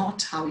that's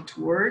not how it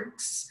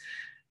works.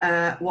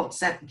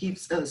 WhatsApp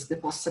gives us the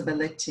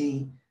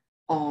possibility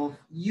of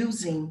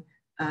using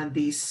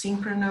the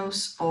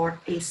synchronous or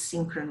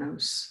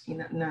asynchronous,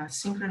 in a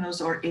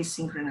synchronous or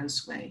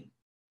asynchronous way.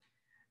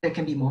 There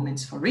can be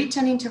moments for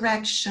written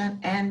interaction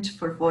and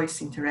for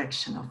voice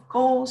interaction, of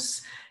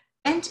course.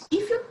 And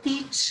if you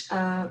teach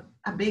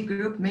a big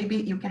group, maybe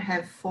you can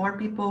have 4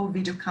 people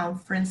video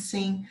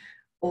conferencing,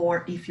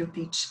 or if you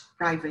teach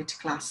private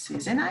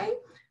classes. And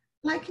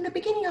like in the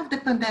beginning of the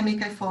pandemic,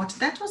 I thought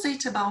that was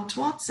it about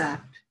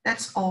WhatsApp.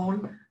 That's all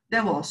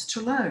there was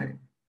to learn.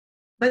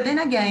 But then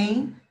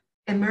again,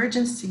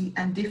 emergency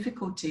and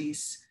difficulties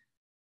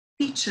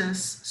teach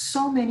us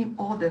so many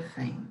other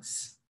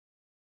things.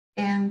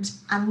 And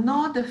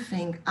another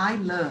thing I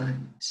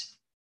learned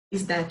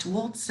is that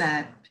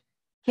WhatsApp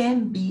can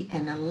be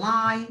an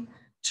ally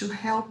to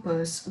help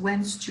us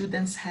when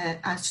students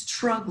are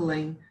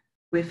struggling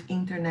with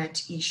internet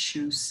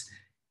issues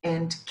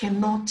and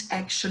cannot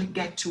actually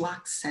get to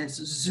access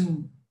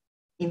Zoom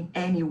in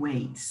any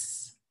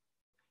ways.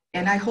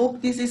 And I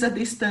hope this is a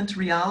distant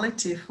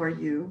reality for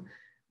you,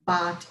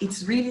 but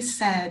it's really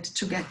sad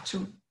to get to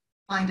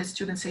find a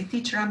student say,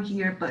 teacher, I'm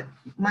here, but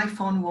my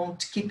phone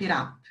won't keep it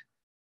up.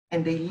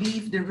 And they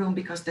leave the room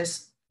because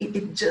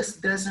it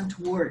just doesn't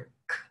work.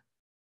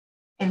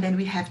 And then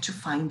we have to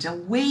find a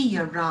way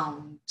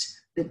around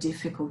the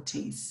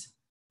difficulties.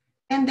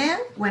 And then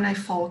when I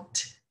thought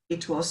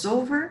it was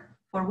over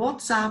for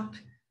WhatsApp,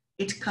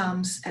 it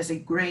comes as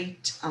a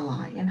great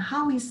ally. And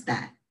how is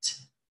that?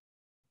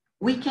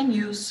 We can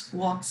use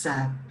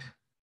WhatsApp.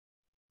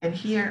 And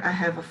here I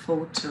have a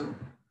photo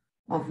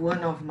of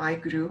one of my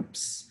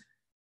groups,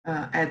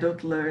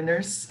 adult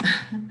learners,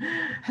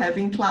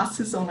 having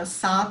classes on a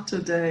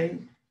Saturday.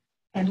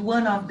 And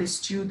one of the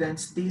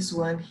students, this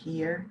one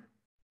here,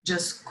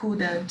 just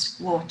couldn't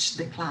watch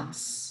the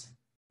class.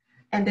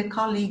 And the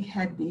colleague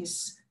had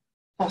this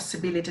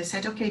possibility. I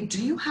said, okay,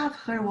 do you have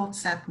her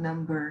WhatsApp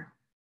number?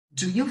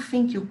 Do you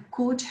think you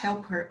could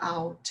help her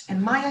out?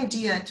 And my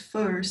idea at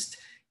first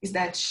is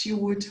that she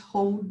would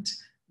hold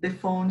the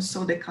phone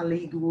so the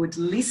colleague would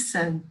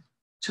listen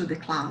to the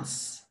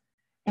class.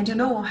 And you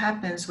know what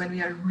happens when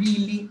we are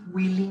really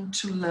willing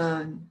to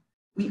learn?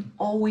 We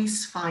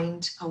always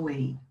find a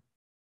way.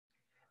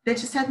 Then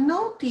she said,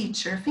 no,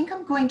 teacher, I think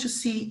I'm going to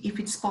see if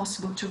it's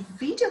possible to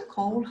video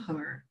call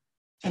her.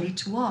 And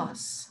it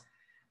was.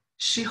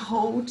 She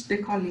held the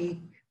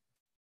colleague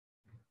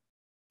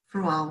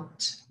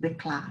throughout the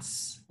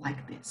class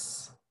like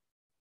this.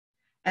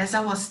 As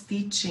I was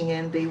teaching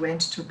and they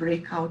went to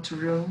breakout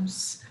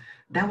rooms,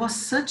 that was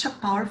such a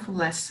powerful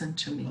lesson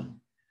to me.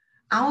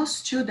 Our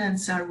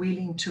students are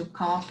willing to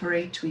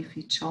cooperate with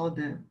each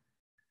other,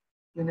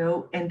 you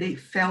know, and they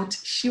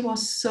felt she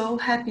was so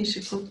happy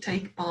she could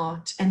take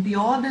part. And the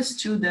other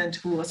student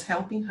who was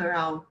helping her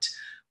out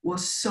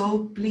was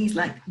so pleased,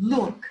 like,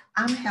 look,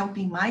 I'm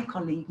helping my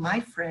colleague, my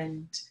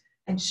friend,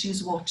 and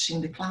she's watching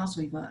the class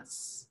with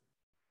us.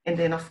 And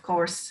then, of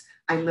course,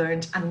 I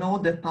learned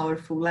another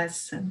powerful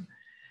lesson.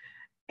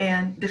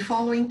 And the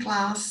following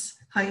class,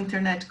 her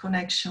internet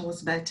connection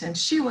was better and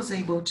she was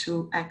able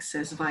to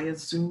access via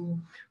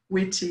Zoom,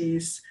 which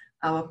is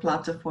our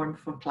platform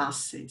for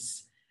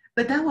classes.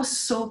 But that was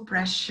so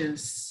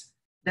precious.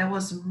 That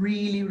was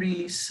really,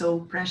 really so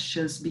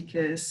precious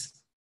because,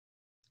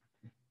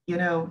 you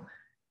know,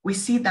 we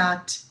see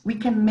that we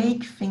can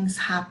make things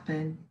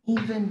happen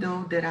even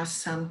though there are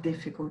some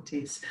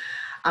difficulties.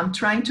 I'm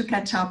trying to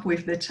catch up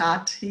with the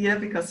chat here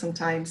because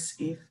sometimes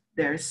if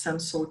there is some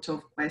sort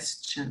of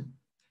question.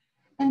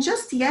 And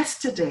just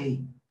yesterday,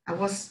 I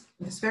was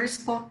in this very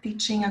spot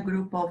teaching a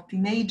group of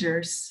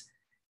teenagers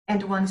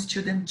and one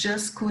student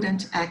just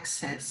couldn't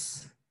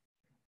access.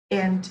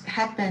 And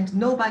happened,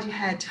 nobody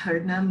had her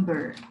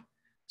number.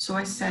 So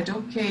I said,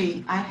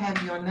 okay, I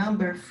have your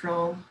number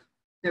from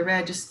the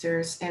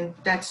registers, and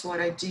that's what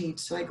I did.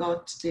 So I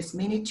got this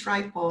mini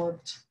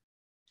tripod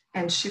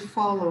and she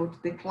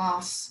followed the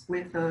class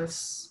with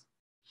us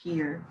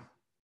here.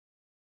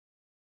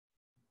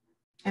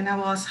 And I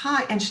was,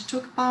 hi, and she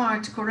took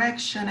part,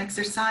 correction,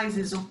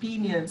 exercises,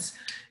 opinions,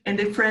 and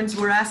the friends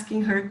were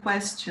asking her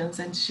questions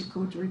and she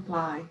could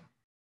reply.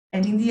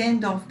 And in the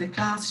end of the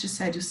class, she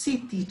said, you see,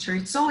 teacher,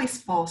 it's always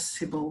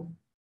possible.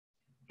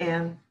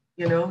 And,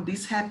 you know,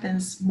 this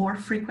happens more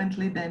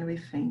frequently than we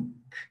think.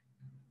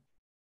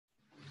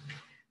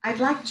 I'd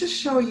like to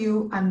show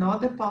you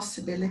another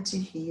possibility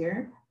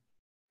here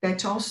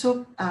that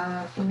also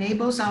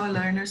enables our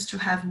learners to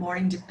have more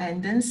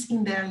independence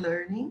in their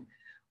learning,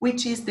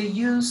 which is the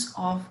use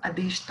of a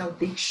digital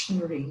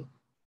dictionary.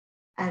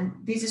 And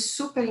this is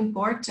super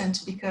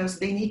important because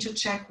they need to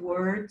check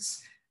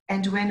words.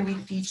 And when we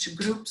teach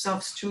groups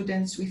of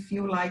students, we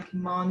feel like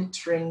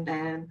monitoring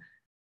them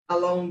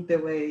along the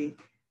way.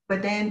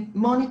 But then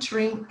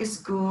monitoring is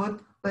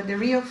good, but the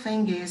real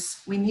thing is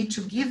we need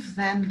to give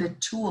them the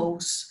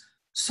tools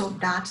so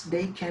that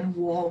they can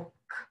walk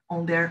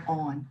on their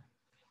own.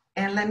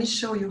 And let me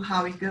show you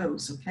how it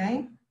goes,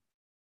 okay?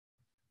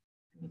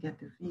 Let me get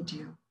the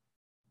video.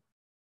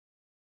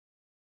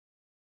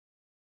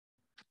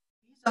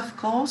 This, of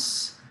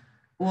course,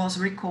 was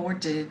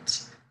recorded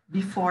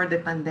before the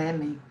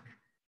pandemic,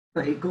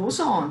 but it goes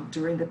on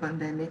during the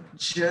pandemic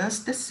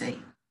just the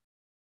same.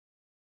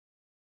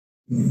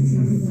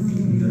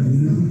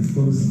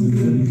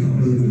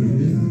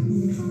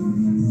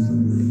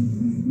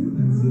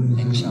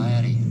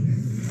 Anxiety.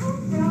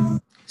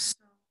 So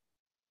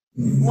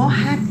what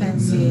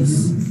happens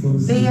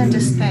is they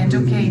understand,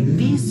 okay,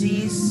 this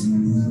is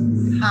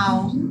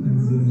how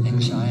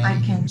Anxiety.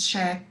 I can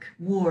check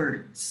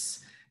words.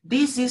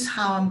 This is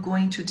how I'm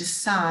going to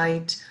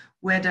decide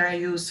whether I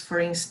use, for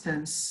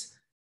instance,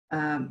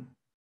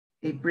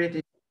 a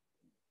British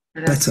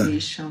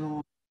pronunciation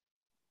or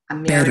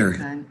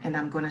American, and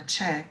I'm going to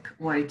check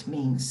what it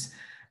means.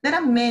 There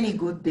are many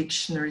good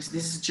dictionaries.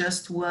 This is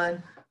just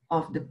one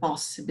of the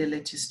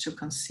possibilities to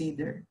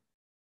consider.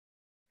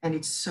 And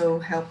it's so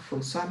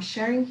helpful. So I'm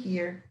sharing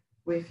here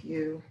with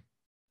you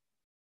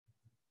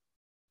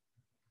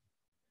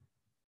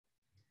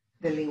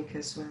the link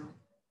as well.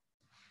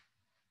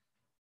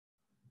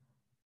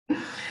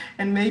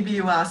 And maybe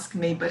you ask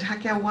me, but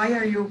Raquel, why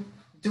are you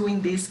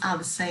doing this at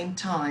the same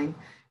time?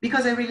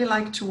 Because I really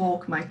like to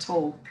walk my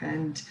talk,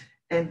 and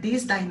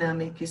this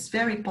dynamic is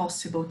very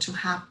possible to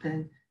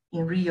happen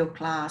in real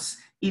class,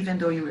 even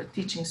though you are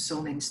teaching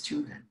so many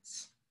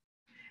students.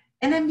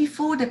 And then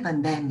before the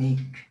pandemic,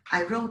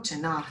 I wrote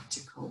an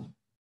article,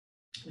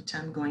 which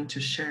I'm going to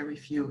share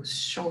with you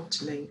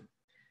shortly,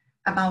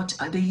 about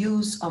the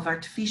use of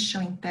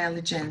artificial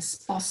intelligence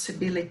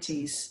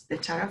possibilities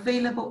that are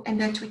available and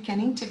that we can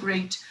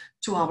integrate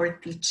to our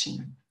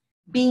teaching.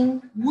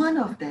 Being one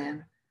of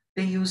them,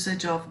 the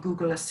usage of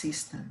Google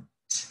Assistant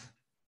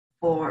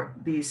for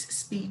this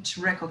speech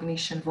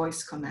recognition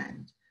voice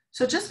command.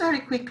 So just very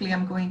quickly,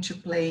 I'm going to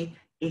play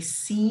a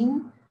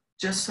scene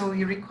just so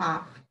you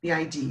recap the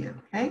idea,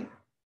 okay?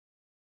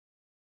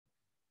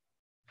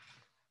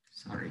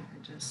 Sorry, I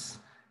just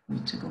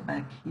need to go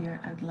back here.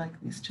 I'd like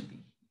this to be.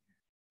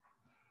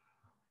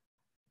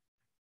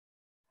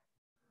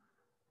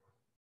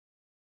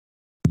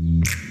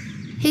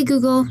 Hey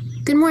Google,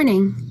 good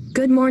morning.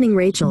 Good morning,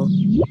 Rachel.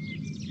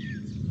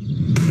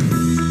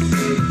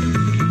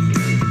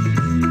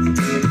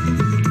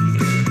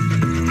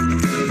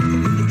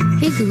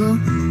 Hey Google,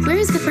 where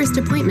is the first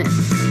appointment?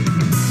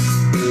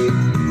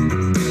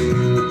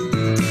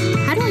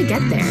 How do I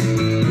get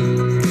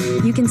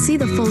there? You can see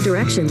the full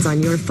directions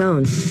on your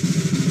phone.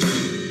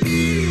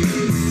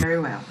 Very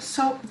well.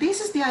 So this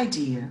is the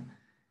idea.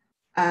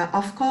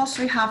 Of course,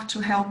 we have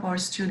to help our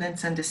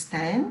students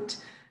understand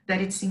that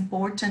it's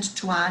important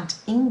to add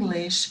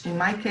English, in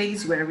my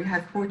case, where we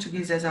have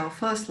Portuguese as our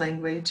first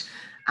language,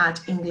 add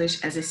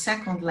English as a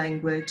second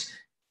language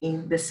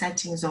in the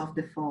settings of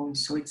the phone.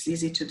 So it's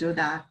easy to do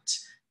that,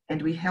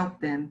 and we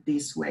help them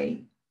this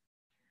way.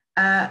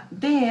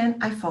 Then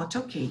I thought,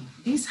 okay,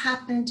 this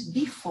happened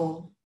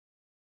before.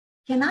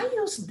 Can I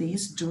use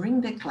this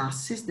during the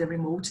classes, the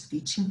remote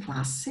teaching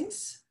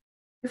classes?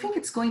 I think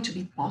it's going to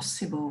be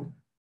possible.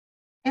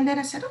 And then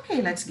I said,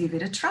 okay, let's give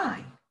it a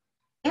try.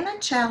 And I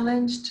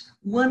challenged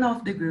one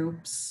of the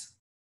groups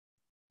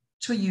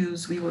to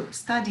use, we were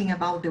studying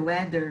about the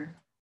weather.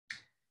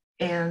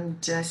 And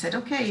I said,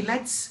 okay,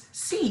 let's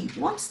see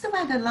what's the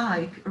weather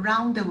like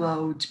around the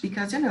world,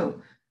 because, you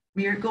know,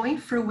 we are going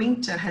through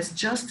winter, has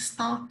just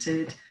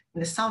started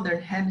in the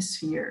Southern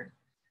Hemisphere.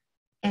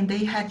 And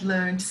they had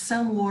learned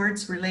some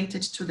words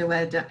related to the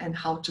weather and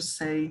how to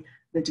say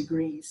the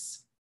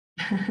degrees.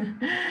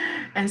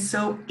 And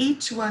so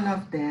each one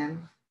of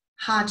them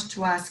had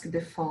to ask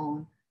the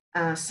phone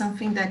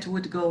something that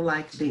would go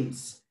like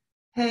this.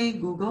 Hey,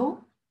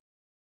 Google,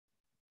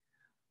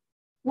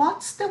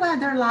 what's the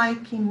weather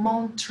like in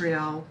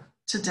Montreal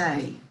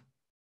today?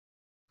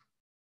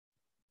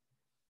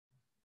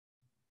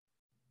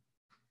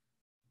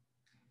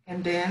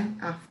 And then,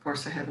 of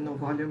course, I have no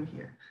volume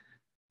here.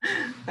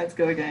 Let's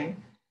go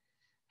again.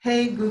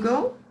 Hey,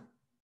 Google,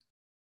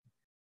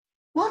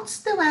 what's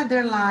the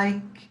weather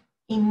like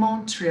in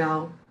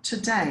Montreal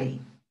today?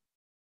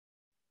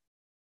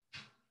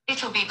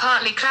 It'll be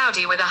partly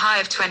cloudy with a high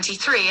of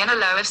 23 and a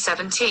low of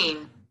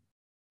 17.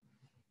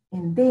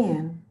 And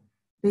then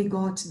they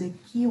got the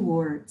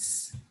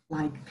keywords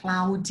like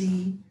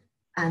cloudy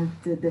and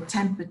the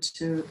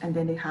temperature, and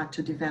then they had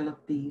to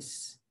develop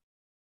these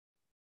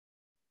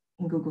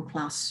in Google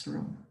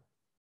Classroom.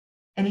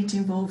 And it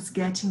involves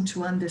getting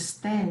to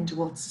understand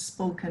what's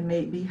spoken,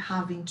 maybe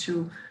having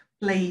to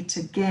play it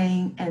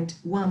again and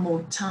one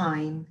more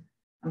time.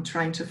 I'm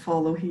trying to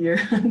follow here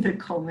the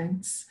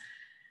comments.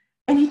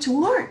 And it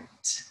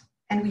worked.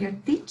 And we are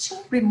teaching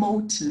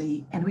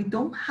remotely, and we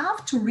don't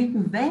have to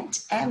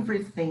reinvent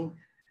everything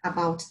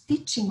about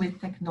teaching with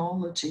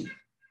technology.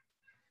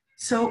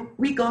 So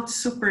we got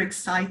super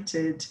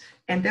excited,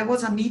 and there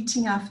was a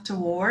meeting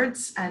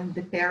afterwards, and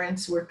the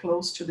parents were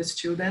close to the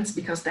students,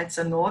 because that's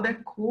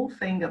another cool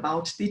thing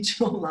about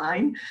teaching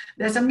online.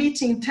 There's a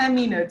meeting in 10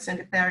 minutes and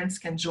the parents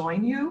can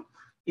join you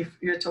if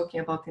you're talking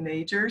about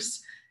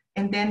teenagers.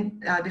 And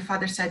then the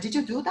father said, did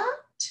you do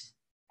that?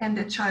 And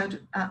the child,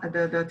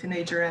 the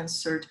teenager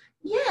answered,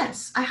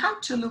 yes, I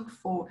had to look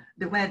for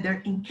the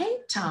weather in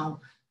Cape Town.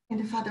 And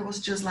the father was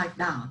just like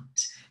that.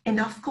 And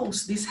of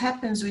course, this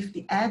happens with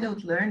the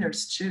adult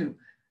learners too.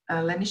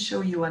 Let me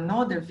show you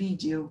another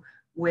video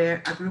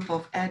where a group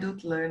of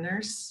adult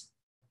learners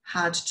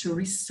had to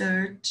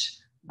research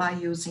by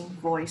using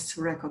voice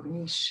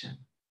recognition.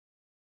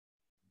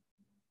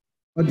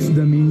 What's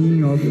the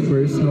meaning of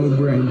personal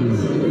branding?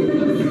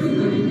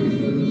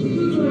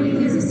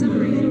 Here's a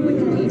summary from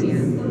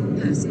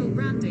Wikipedia. Personal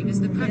branding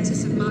is the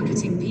practice of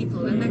marketing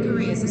people and their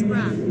careers as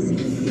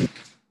brands.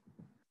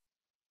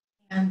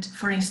 And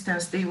for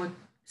instance, they were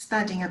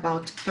studying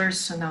about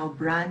personal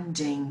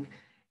branding.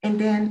 And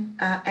then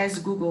as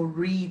Google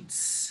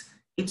reads,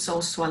 it's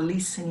also a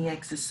listening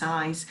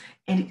exercise,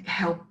 and it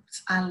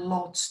helps a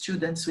lot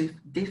students with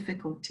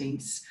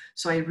difficulties.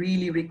 So I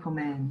really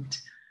recommend.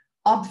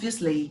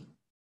 Obviously,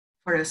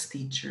 for us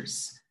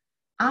teachers,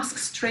 ask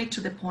straight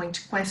to the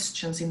point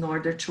questions in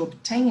order to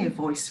obtain a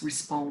voice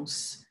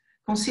response.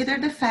 Consider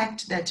the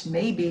fact that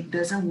maybe it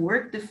doesn't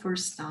work the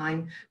first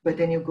time, but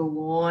then you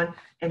go on,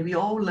 and we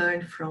all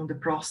learn from the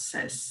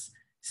process.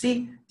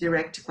 See,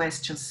 direct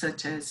questions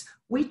such as,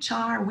 which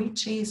are,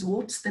 which is,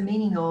 what's the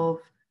meaning of,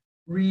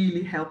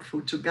 really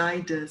helpful to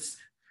guide us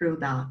through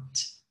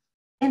that.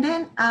 And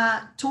then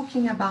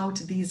talking about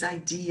this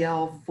idea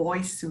of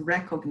voice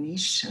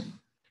recognition,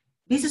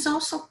 this is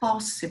also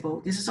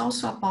possible. This is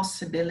also a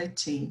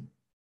possibility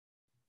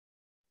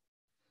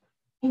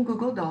in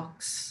Google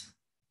Docs.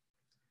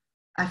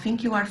 I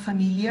think you are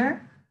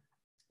familiar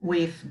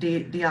with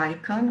the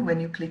icon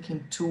when you click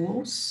in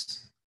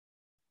Tools.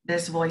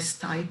 There's voice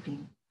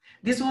typing.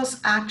 This was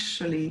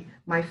actually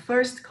my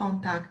first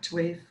contact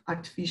with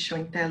artificial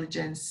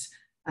intelligence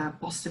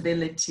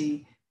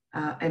possibility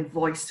and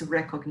voice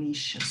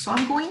recognition. So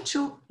I'm going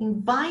to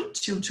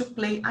invite you to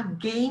play a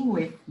game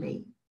with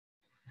me.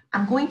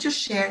 I'm going to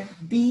share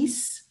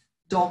this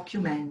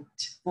document,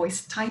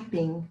 voice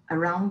typing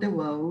around the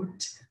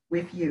world,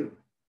 with you.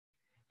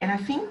 And I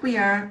think we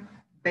are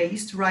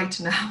based right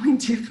now in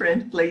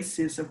different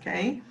places,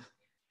 okay?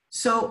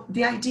 So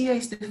the idea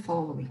is the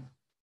following.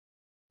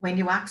 When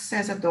you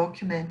access a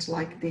document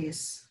like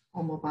this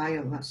on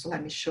mobile, so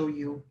let me show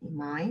you in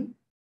mine.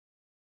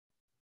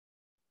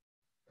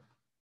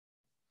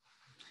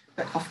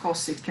 But of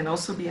course, it can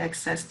also be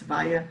accessed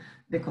via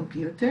the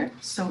computer.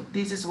 So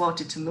this is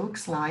what it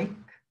looks like.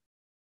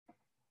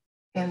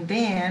 And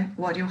then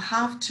what you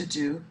have to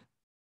do,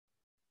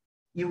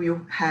 you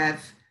will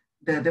have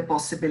the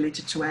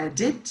possibility to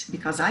edit,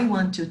 because I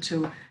want you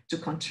to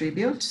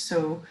contribute.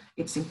 So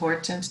it's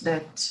important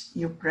that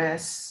you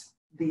press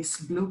this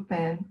blue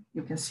pen,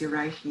 you can see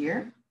right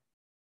here.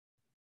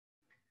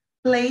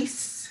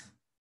 Place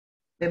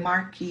the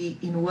marquee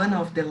in one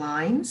of the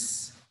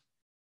lines.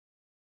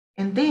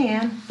 And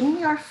then in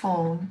your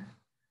phone,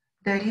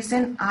 there is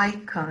an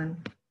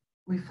icon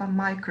with a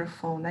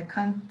microphone. I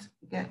can't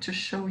get to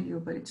show you,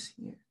 but it's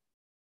here.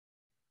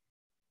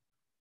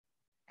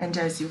 And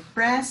as you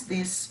press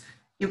this,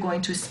 you're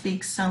going to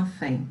speak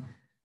something,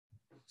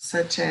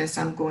 such as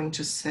I'm going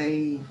to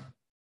say,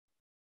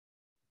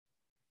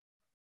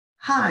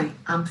 Hi,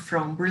 I'm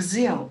from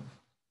Brazil.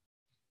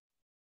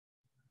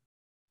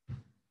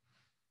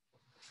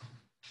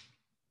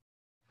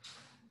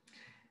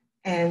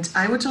 And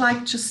I would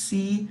like to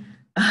see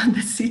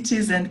the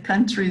cities and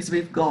countries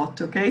we've got,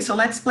 okay? So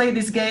let's play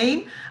this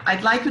game.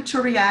 I'd like you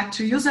to react,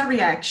 to use a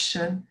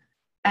reaction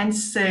and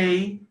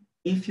say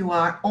if you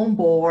are on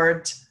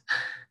board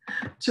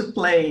to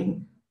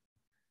playing.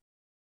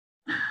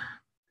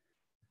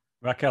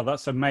 Raquel,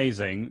 that's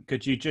amazing.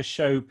 Could you just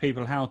show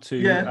people how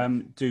to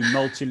do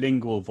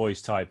multilingual voice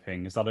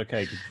typing? Is that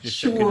okay? Could you just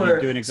sure. Could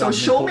you do an example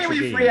so show me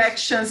Portuguese? with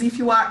reactions if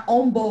you are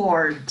on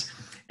board.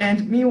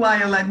 And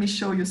meanwhile, let me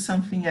show you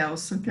something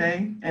else,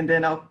 okay? And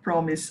then I'll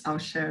promise I'll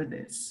share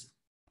this.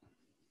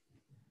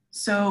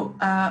 So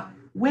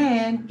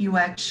when you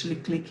actually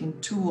click in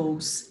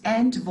tools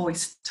and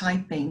voice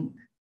typing,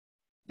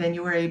 then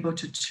you are able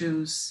to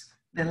choose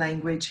the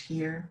language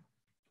here,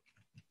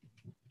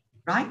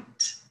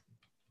 right?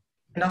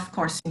 And of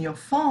course, in your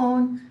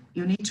phone,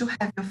 you need to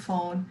have your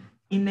phone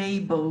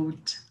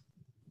enabled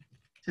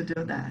to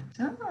do that.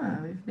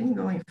 We've been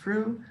going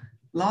through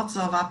lots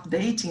of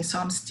updating. So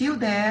I'm still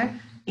there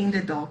in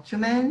the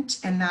document,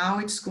 and now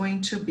it's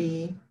going to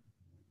be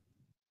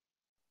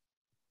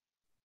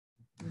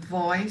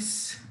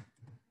voice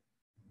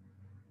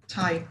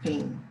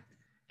typing.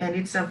 And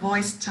it's a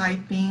voice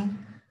typing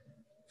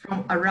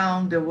from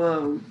around the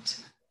world,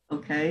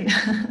 okay?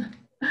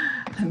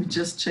 Let me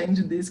just change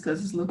this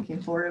because it's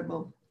looking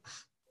horrible.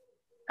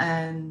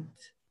 And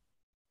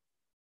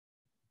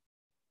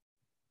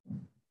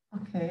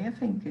okay, I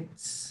think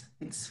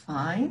it's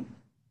fine.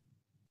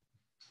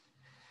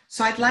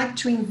 So I'd like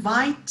to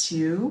invite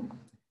you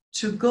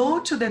to go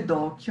to the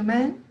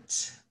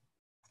document,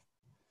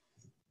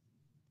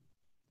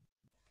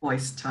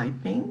 voice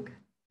typing,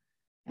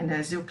 and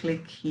as you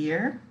click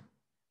here,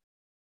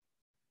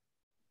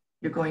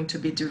 you're going to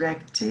be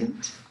directed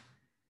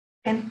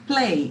and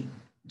play,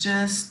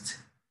 just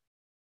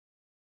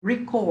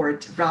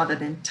record rather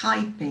than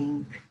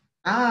typing.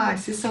 I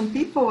see some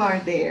people are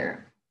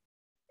there.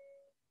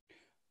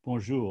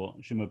 Bonjour,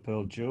 je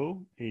m'appelle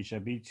Joe et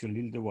j'habite sur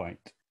l'île de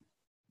White.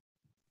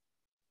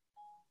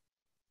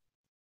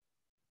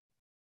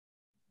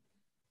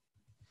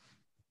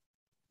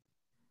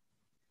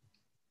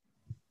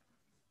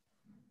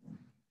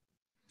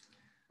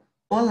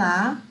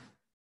 Olá,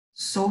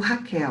 sou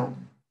Raquel.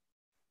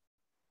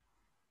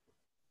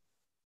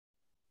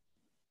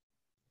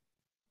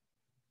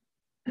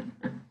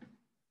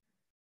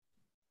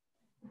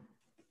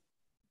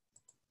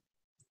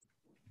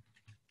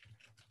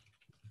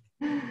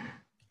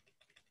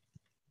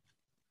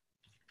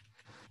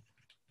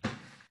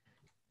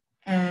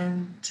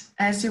 And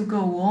as you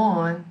go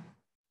on,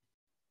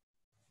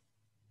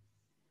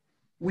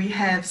 we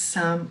have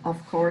some,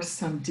 of course,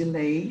 some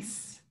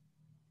delays.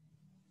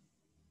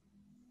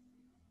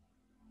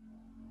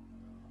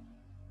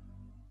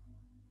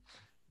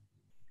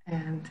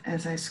 And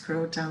as I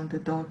scroll down the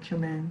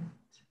document,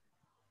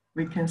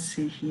 we can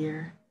see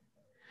here.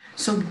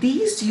 So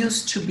these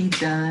used to be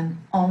done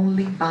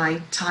only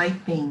by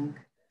typing,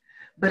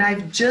 but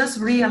I've just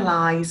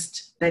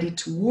realized that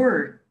it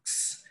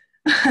works.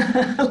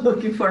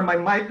 Looking for my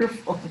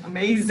microphone,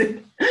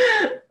 amazing.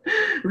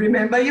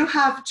 Remember, you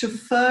have to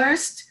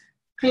first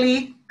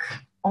click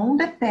on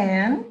the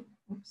pen,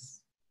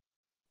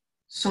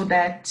 so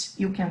that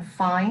you can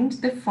find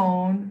the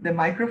phone, the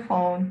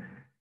microphone,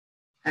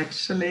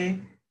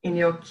 actually in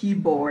your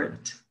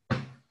keyboard.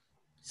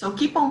 So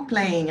keep on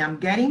playing, I'm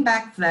getting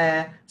back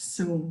there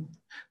soon.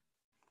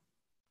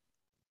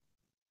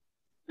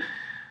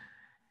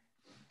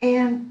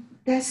 And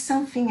there's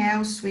something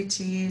else,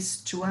 which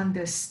is to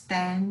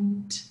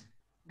understand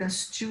the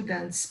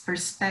student's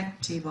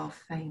perspective of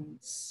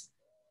things.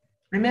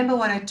 Remember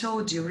what I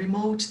told you,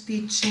 remote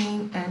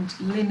teaching and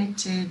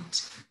limited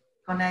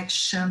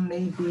connection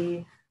may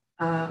be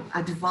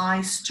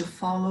advised to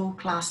follow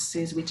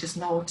classes, which is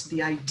not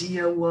the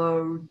ideal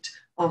world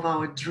of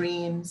our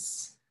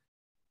dreams.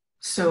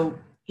 So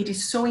it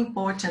is so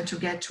important to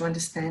get to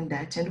understand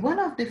that. And one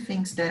of the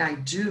things that I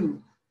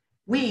do,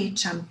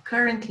 which I'm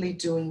currently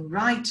doing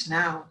right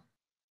now,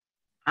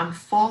 I'm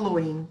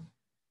following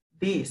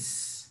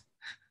this.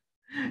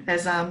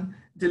 As I'm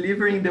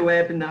delivering the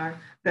webinar,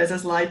 there's a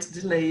slight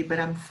delay, but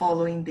I'm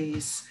following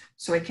this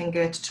so I can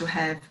get to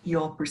have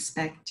your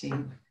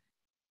perspective.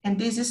 And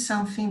this is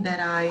something that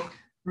I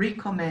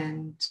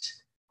recommend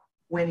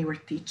when you are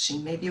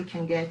teaching. Maybe you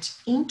can get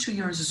into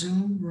your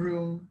Zoom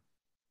room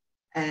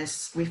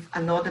as with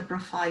another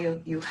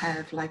profile you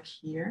have like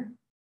here.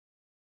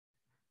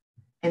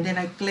 And then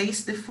I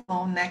place the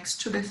phone next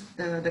to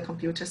the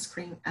computer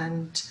screen,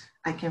 and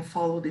I can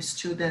follow the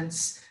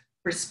student's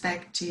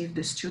perspective,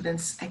 the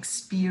student's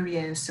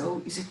experience.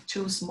 So is it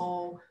too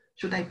small?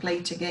 Should I play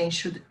it again?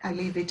 Should I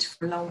leave it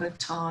for a longer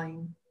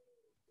time?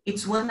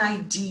 It's one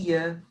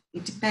idea.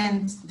 It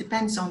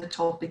depends on the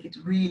topic. It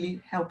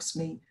really helps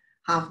me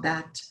have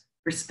that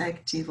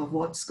perspective of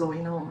what's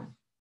going on.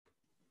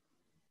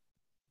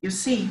 You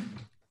see,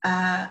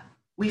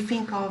 we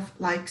think of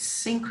like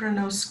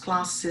synchronous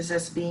classes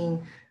as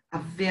being a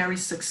very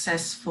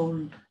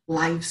successful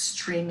live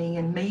streaming,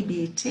 and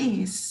maybe it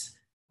is,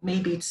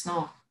 maybe it's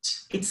not.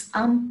 It's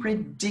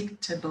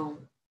unpredictable.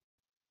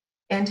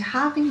 And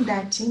having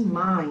that in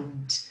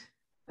mind,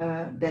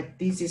 that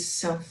this is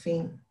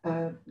something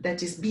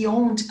that is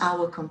beyond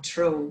our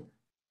control,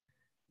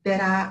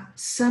 there are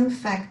some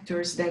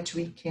factors that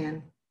we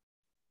can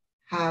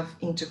have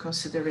into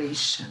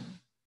consideration.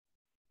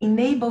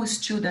 Enable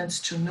students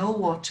to know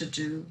what to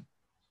do,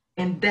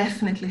 and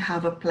definitely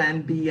have a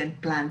plan B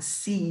and plan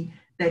C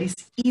that is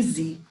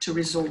easy to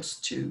resort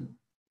to.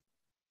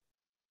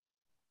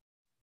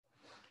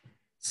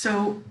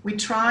 So we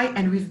try,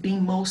 and we've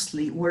been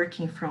mostly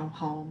working from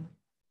home.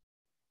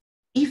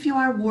 If you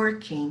are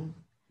working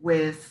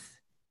with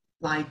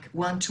like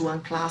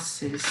one-to-one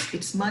classes,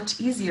 it's much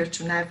easier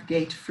to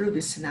navigate through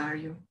this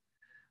scenario.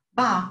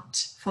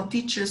 But for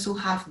teachers who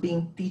have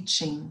been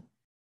teaching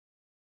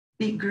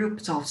big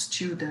groups of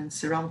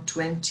students, around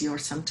 20 or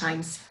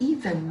sometimes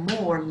even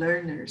more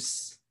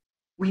learners,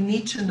 we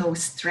need to know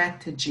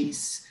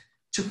strategies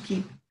to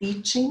keep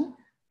teaching,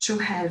 to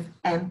have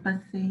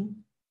empathy,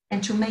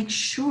 and to make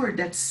sure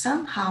that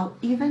somehow,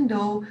 even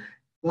though,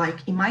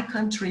 like in my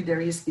country, there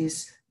is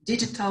this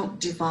digital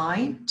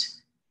divide,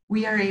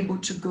 we are able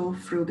to go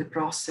through the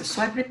process.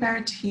 So I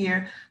prepared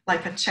here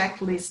like a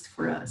checklist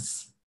for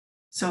us.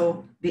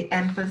 So the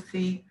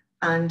empathy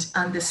and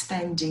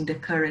understanding the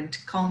current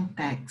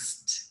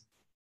context,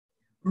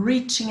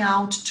 reaching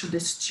out to the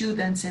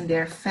students and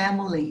their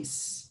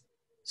families.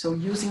 So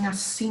using a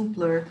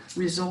simpler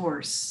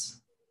resource.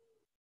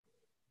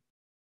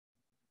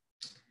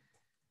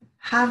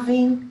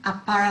 Having a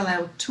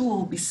parallel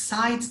tool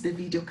besides the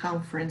video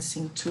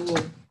conferencing tool.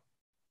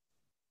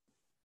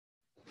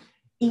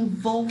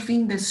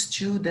 Involving the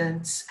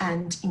students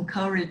and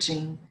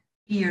encouraging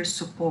peer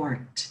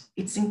support.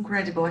 It's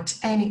incredible at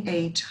any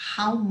age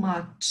how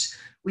much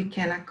we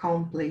can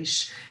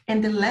accomplish.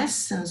 And the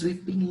lessons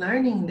we've been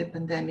learning in the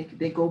pandemic,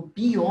 they go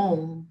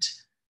beyond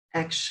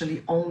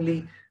actually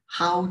only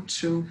how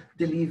to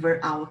deliver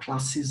our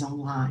classes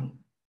online.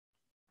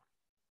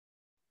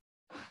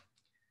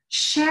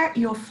 Share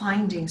your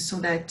findings so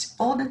that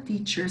all the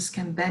teachers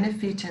can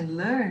benefit and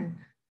learn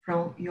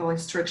from your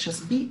instructions.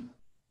 Be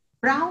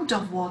proud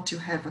of what you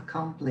have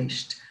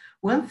accomplished.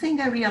 One thing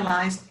I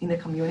realized in the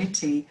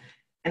community,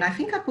 and I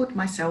think I put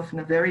myself in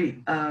a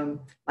very,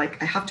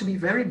 like I have to be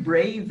very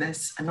brave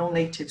as a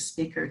non-native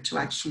speaker to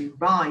actually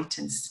write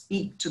and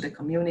speak to the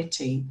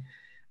community.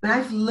 But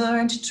I've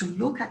learned to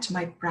look at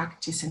my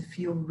practice and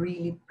feel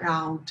really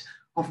proud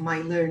of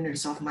my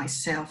learners, of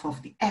myself,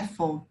 of the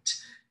effort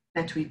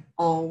that we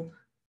all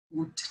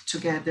put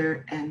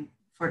together and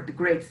for the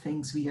great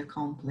things we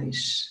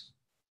accomplish,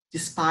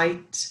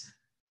 despite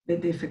the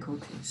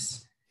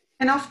difficulties.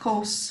 And of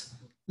course,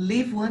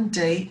 live one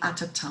day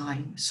at a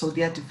time. So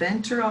the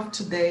adventure of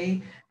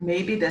today,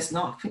 maybe there's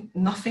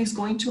nothing's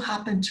going to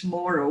happen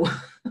tomorrow,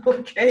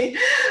 okay?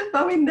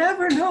 But we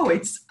never know,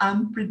 it's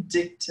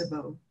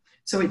unpredictable.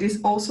 So it is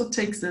also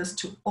takes us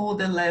to all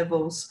the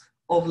levels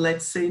of,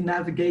 let's say,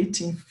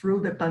 navigating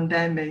through the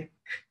pandemic.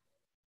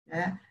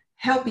 Yeah?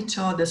 Help each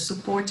other,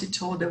 support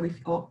each other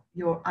with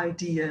your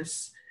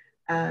ideas.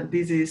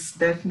 This is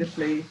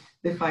definitely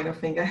the final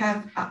thing.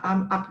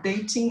 I'm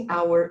updating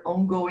our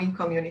ongoing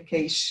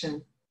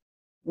communication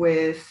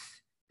with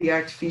the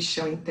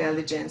artificial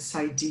intelligence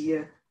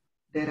idea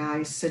that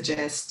I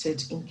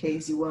suggested in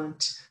case you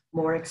want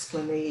more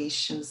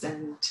explanations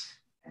and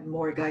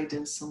more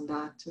guidance on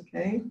that,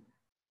 okay?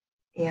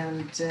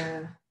 And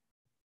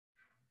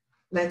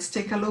let's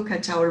take a look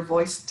at our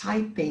voice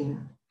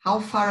typing. How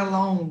far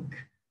along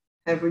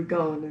have we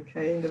gone,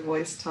 okay, in the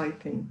voice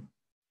typing?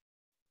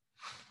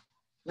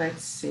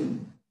 Let's see.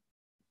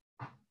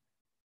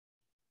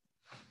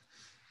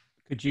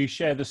 Could you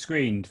share the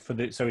screen for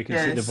the so we can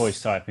see the Yes.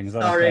 voice typing? Is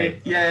that Sorry,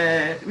 okay?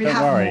 yeah, we Don't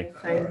have worry.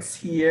 more things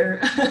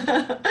here.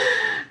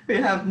 We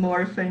have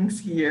more things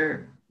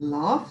here.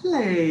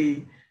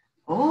 Lovely.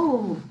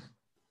 Oh,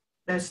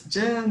 there's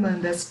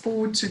German, there's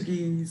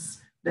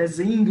Portuguese, there's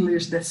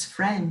English, there's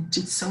French.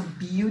 It's so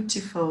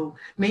beautiful.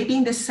 Maybe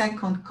in the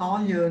second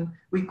column,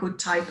 we could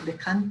type the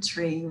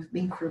country. We've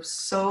been through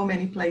so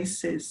many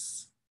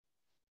places.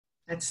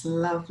 That's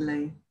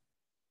lovely.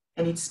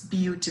 And it's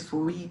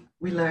beautiful.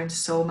 We learned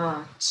so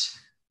much.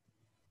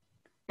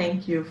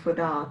 Thank you for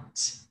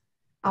that.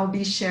 I'll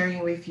be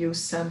sharing with you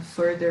some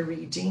further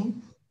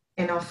reading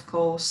and of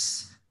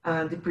course,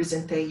 the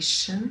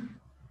presentation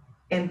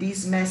and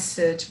this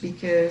message,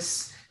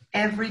 because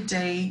every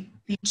day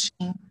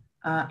teaching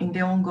in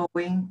the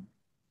ongoing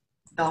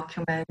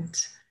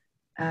document,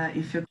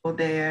 if you go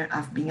there,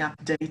 I've been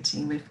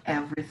updating with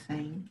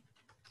everything.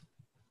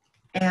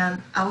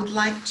 And I would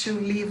like to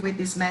leave with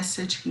this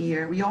message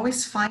here. We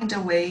always find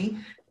a way,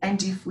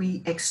 and if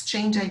we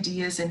exchange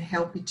ideas and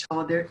help each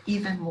other,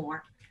 even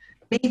more.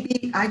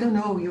 Maybe, I don't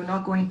know, you're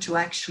not going to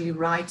actually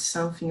write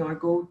something or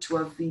go to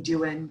a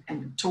video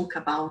and talk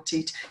about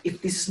it if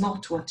this is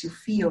not what you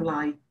feel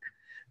like,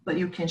 but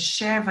you can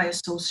share via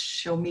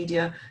social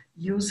media,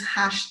 use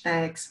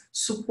hashtags,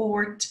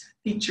 support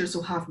teachers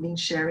who have been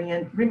sharing.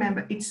 And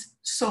remember, it's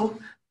so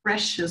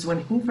precious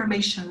when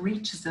information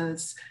reaches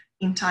us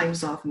in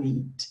times of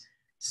need.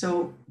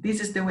 So this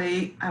is the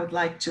way I would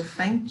like to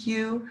thank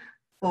you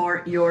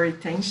for your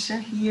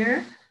attention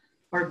here,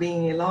 for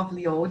being a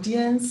lovely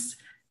audience.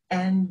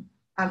 And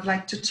I'd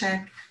like to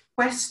check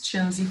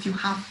questions if you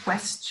have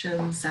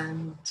questions.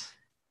 And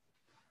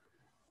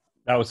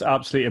that was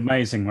absolutely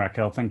amazing,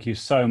 Raquel. Thank you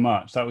so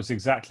much. That was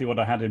exactly what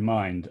I had in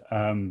mind.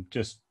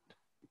 Just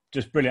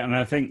brilliant. And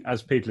I think,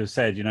 as people have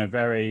said, you know,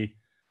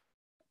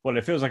 well,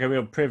 it feels like a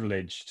real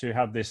privilege to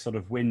have this sort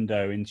of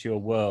window into your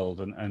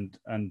world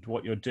and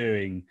what you're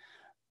doing,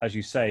 as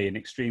you say, in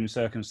extreme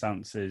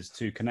circumstances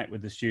to connect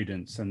with the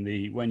students. And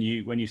when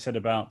you said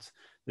about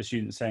the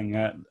students saying,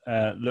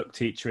 look,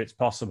 teacher, it's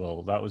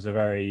possible, that was a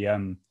very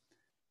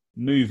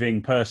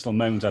moving personal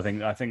moment.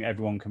 I think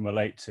everyone can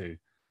relate to.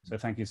 So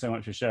thank you so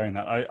much for sharing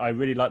that. I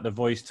really like the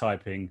voice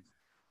typing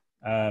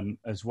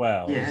as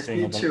well. Yes,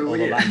 seeing all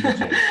the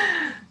languages.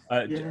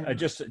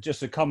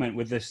 Just a comment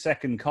with the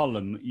second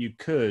column, you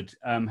could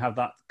have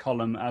that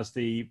column as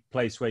the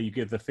place where you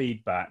give the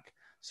feedback.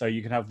 So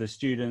you can have the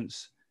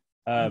students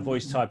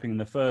voice typing in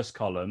the first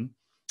column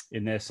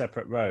in their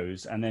separate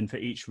rows, and then for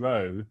each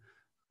row,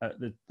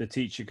 the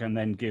teacher can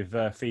then give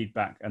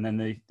feedback, and then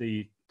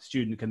the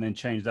student can then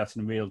change that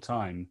in real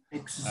time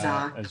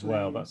as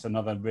well. That's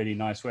another really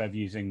nice way of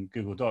using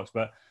Google Docs.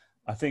 But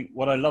I think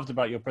what I loved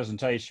about your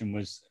presentation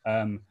was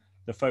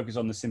the focus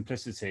on the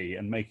simplicity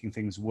and making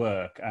things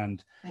work,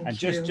 and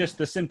just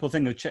the simple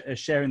thing of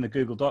sharing the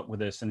Google Doc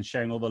with us and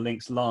sharing all the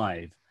links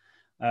live.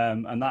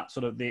 And that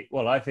sort of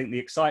I think the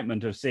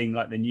excitement of seeing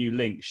like the new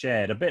link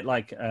shared, a bit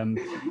like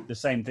the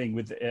same thing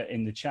with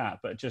in the chat,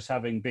 but just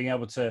being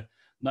able to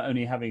not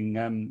only having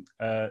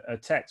a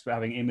text, but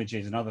having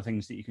images and other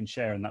things that you can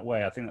share in that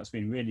way. I think that's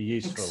been really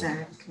useful.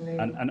 Exactly.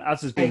 And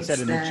as has been said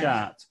in the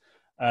chat,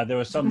 there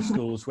are some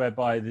schools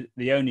whereby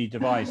the only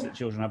device that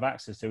children have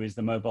access to is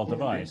the mobile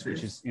device,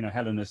 which is, you know,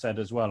 Helena said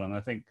as well. And I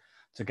think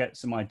to get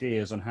some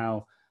ideas on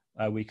how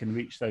we can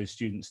reach those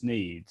students'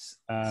 needs,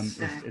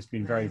 it's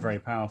been very, very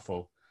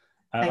powerful.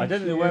 I don't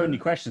think there were any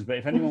questions, but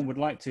if anyone would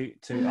like to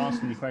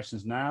ask any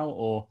questions now,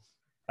 or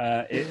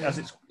as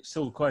it's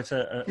still quite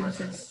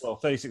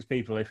 36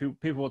 people, if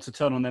people want to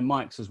turn on their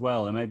mics as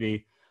well and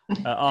maybe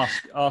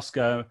ask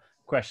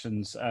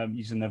questions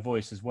using their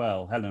voice as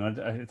well. Helen,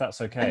 if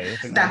that's okay. I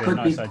think that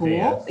would be a nice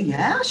idea.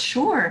 Yeah,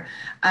 sure.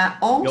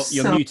 Also,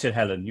 you're muted,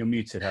 Helen. You're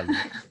muted, Helen.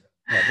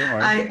 Yeah, don't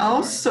worry. I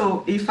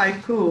also, if I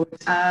could,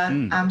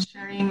 I'm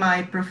sharing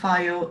my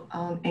profile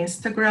on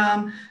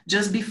Instagram.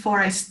 Just before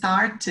I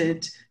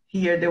started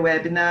here the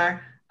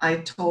webinar, I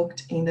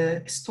talked in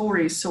the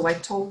stories. So I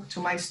talk to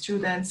my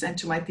students and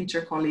to my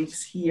teacher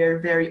colleagues here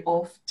very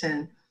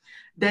often.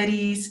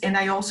 And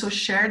I also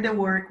share the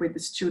work with the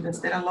students.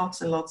 There are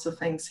lots and lots of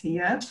things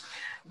here.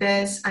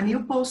 There's a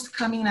new post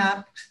coming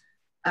up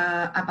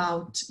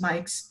about my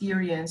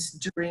experience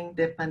during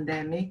the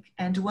pandemic.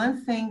 And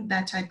one thing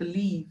that I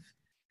believe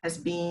has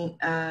been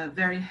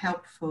very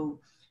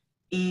helpful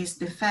is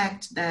the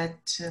fact that,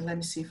 let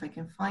me see if I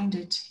can find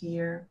it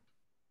here.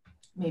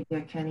 Maybe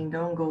I can in the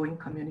ongoing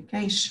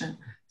communication.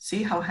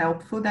 See how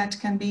helpful that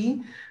can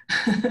be?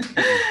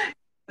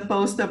 The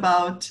post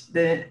about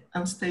the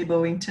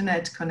unstable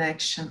internet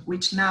connection,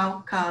 which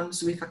now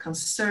comes with a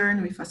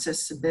concern with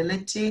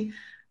accessibility.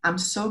 I'm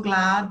so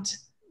glad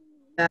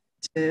that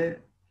the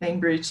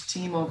Cambridge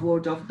team of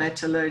World of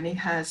Better Learning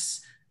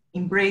has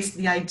embraced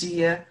the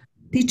idea.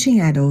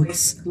 Teaching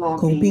adults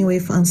coping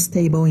with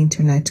unstable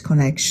internet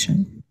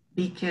connection.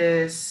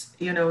 Because,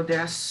 you know, there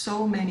are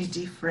so many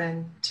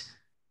different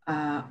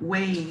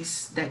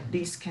ways that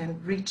this can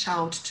reach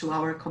out to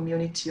our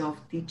community of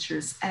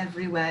teachers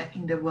everywhere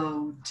in the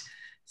world.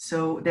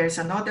 So there's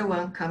another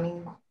one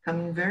coming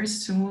very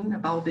soon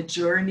about the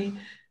journey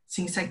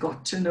since I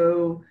got to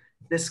know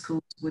the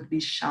schools would be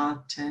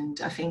shut,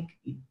 and I think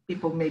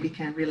people maybe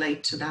can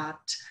relate to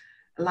that.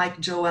 Like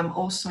Joe, I'm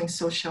also in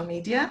social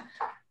media.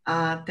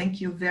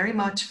 Thank you very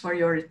much for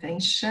your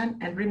attention,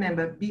 and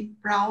remember, be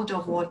proud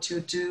of what you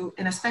do,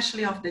 and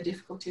especially of the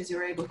difficulties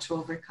you're able to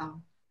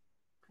overcome.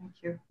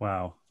 Thank you.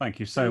 Wow, thank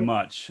you so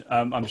much.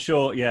 I'm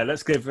sure. Yeah,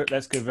 let's give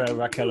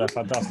Raquel a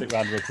fantastic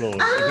round of applause.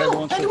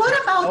 And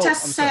what about a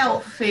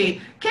selfie?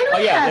 Can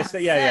we have a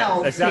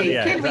selfie? Exactly.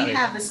 Can we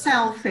have a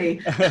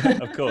selfie?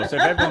 Of course. So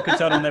if everyone could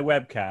turn on their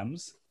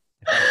webcams,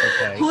 if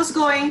that's okay. Who's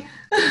going?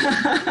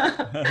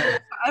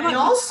 And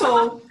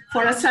also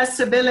for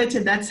accessibility,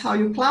 that's how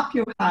you clap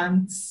your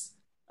hands.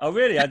 Oh,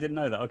 really? I didn't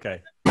know that.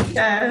 Okay.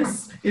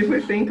 Yes. If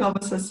we think of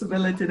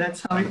accessibility,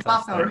 that's how we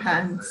clap our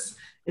hands.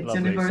 It's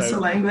lovely. Universal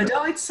language.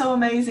 Oh, it's so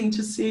amazing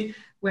to see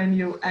when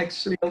you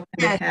actually open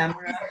the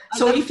camera.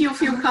 So if you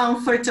feel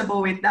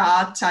comfortable with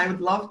that, I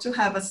would love to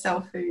have a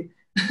selfie.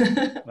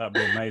 That'd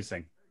be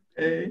amazing.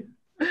 Okay.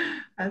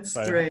 That's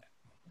great.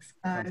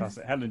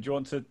 Fantastic. Helen, do you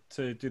want to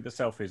do the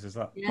selfies? Is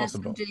that possible? Yes,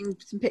 I'm doing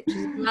some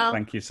pictures as well.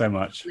 Thank you so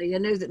much. I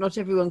know that not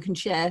everyone can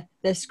share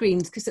their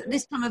screens because at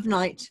this time of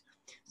night,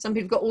 some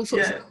people have got all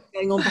sorts of stuff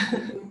going on.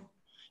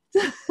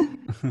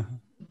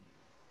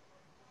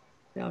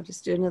 I'll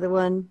just do another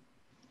one.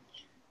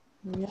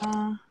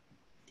 Yeah.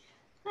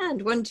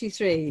 And 1, 2,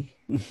 3.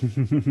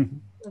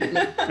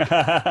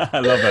 I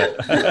love it.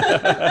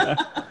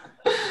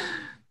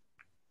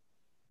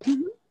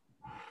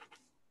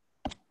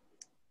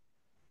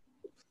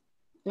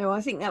 No,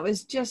 I think that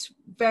was just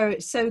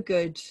so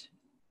good,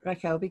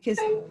 Raquel, because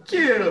thank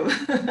you.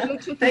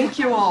 Thank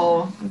you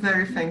all. I'm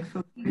very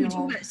thankful. We're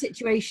talking about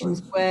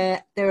situations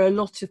where there are a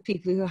lot of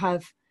people who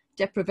have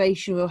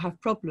deprivation or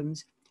have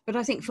problems, but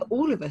I think for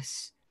all of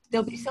us,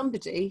 there'll be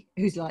somebody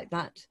who's like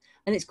that.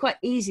 And it's quite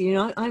easy, you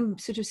know, I'm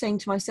sort of saying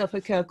to myself,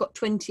 okay, I've got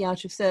 20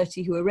 out of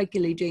 30 who are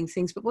regularly doing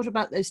things, but what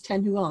about those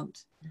 10 who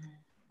aren't?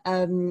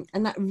 And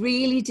that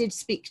really did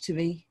speak to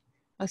me.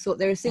 I thought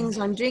there are things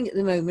I'm doing at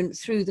the moment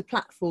through the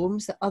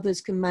platforms that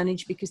others can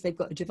manage because they've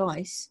got a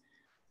device,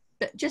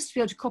 but just to be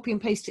able to copy and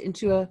paste it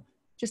into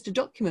just a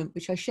document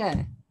which I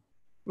share,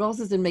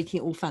 rather than making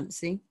it all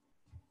fancy.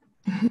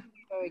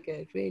 Very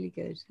good, really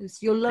good.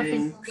 You'll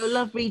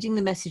love reading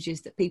the messages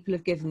that people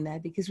have given there,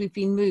 because we've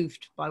been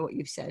moved by what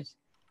you've said.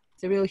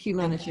 It's a real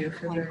humanity.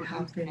 Thank you. I feel very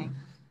happy.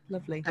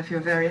 Lovely. I feel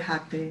very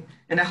happy.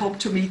 And I hope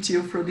to meet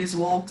you through these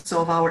walks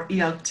of our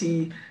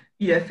ELT,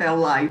 EFL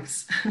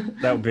lives.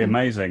 That would be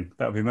amazing.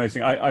 That would be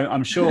amazing.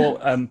 I'm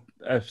sure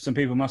some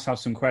people must have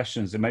some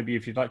questions, and maybe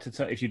if you'd like to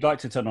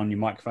turn on your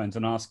microphones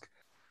and ask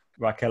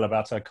Raquel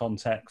about her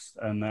context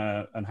and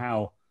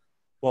how,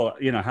 well,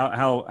 you know,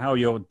 how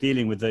you're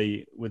dealing with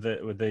the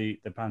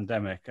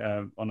pandemic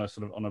on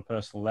a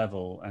personal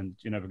level, and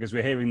you know, because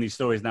we're hearing these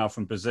stories now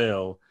from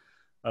Brazil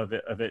of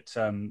it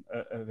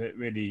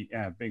really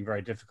being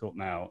very difficult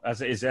now,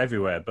 as it is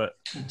everywhere. But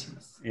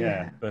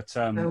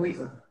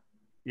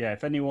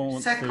if anyone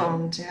wants in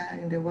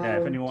the world,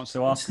 if anyone wants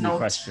to ask any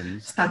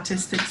questions,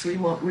 statistics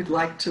we'd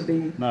like to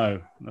be. No,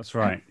 that's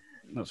right.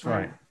 That's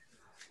right.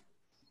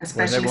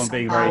 Especially everyone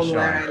being very shy.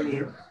 Where I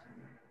live.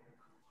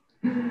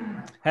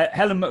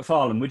 Helen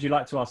McFarlane, would you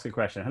like to ask a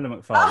question?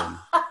 Helen McFarlane.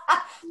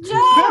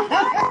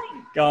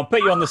 Go on, put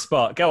you on the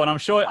spot. Go on. I'm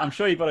sure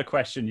you've got a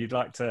question you'd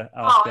like to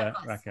ask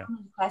Raquel.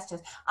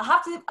 Questions. I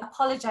have to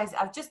apologise.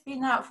 I've just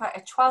been out for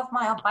a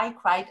 12-mile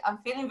bike ride. I'm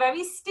feeling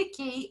very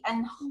sticky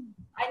and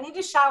I need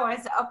a shower.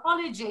 So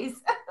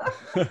apologies.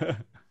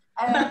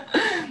 I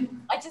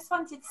just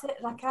wanted to,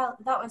 Raquel,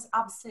 that was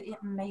absolutely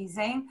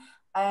amazing.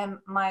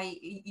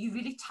 You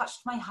really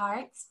touched my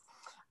heart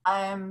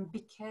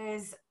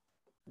because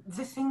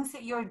the things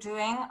that you're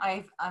doing,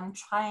 I'm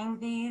trying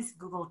these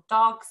Google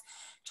Docs,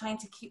 trying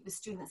to keep the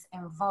students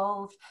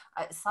involved.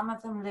 Some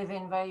of them live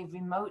in very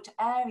remote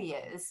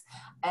areas,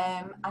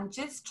 and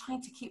just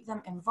trying to keep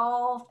them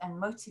involved and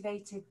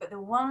motivated. But the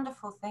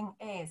wonderful thing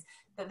is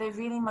that they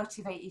really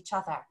motivate each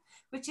other,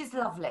 which is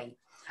lovely.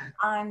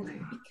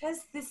 And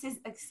because this is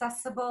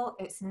accessible,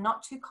 it's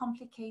not too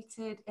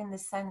complicated in the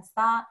sense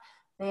that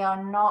they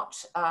are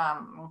not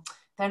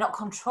they're not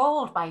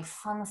controlled by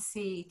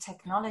fancy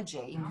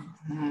technology.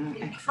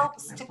 It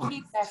helps to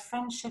keep their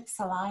friendships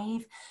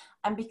alive.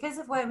 And because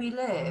of where we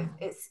live,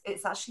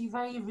 it's actually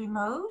very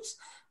remote.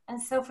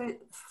 And so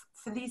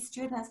for these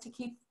students to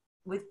keep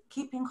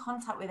in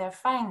contact with their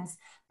friends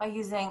by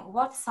using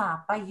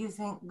WhatsApp, by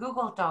using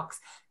Google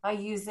Docs, by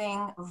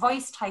using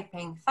voice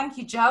typing. Thank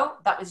you, Joe.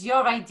 That was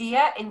your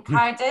idea in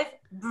Cardiff.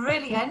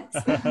 Brilliant.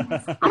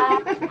 It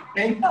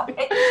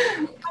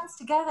comes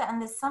together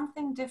and there's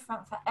something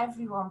different for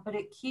everyone, but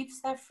it keeps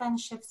their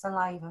friendships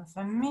alive. And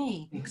for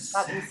me,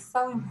 that is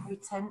so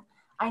important.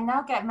 I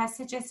now get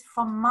messages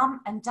from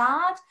mum and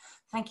dad.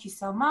 Thank you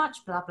so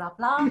much, blah, blah,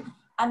 blah.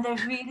 And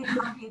they're really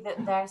happy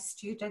that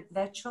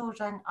their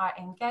children are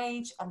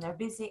engaged and they're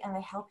busy and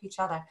they help each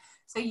other.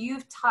 So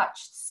you've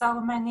touched so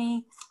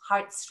many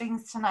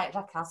heartstrings tonight,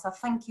 Raquel. So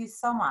thank you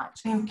so much.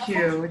 Thank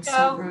you. It's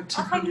so good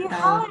to be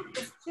here.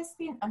 It's just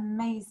been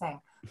amazing.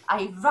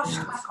 I rushed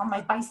back on my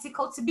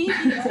bicycle to be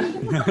here. Thank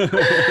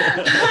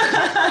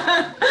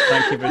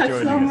you for joining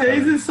us. It's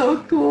amazing.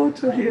 So cool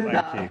to hear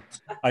that. Thank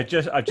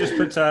you. I just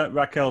put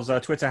Raquel's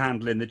Twitter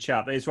handle in the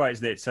chat. That is right,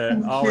 isn't it?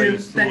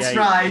 That's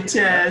right.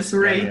 Yes,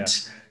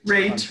 Rate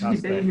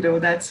Ribeiro.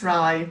 That's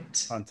right.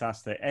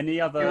 Fantastic.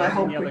 Any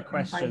other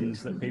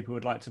questions that people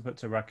would like to put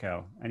to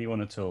Raquel? Anyone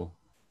at all?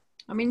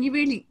 I mean,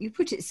 you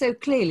put it so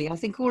clearly. I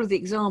think all of the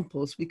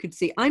examples we could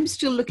see. I'm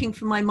still looking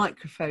for my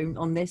microphone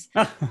on this.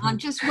 I'm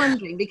just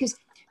wondering because,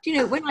 you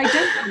know, when I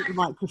don't want the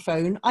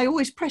microphone, I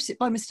always press it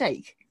by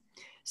mistake.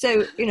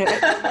 So, you know,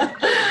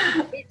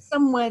 it's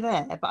somewhere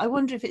there. But I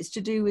wonder if it's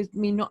to do with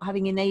me not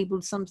having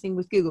enabled something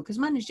with Google, because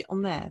I managed it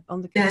on there.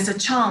 There's a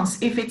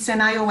chance. If it's an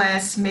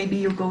iOS, maybe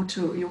you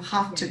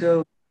have to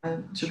go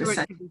to the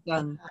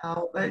setting.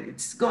 But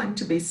it's going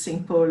to be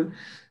simple.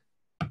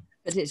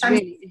 But it's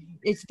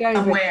very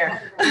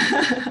aware.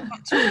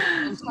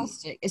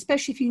 Fantastic,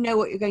 especially if you know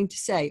what you're going to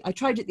say. I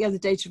tried it the other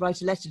day to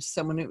write a letter to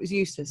someone and it was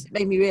useless. It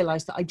made me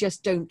realise that I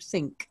just don't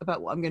think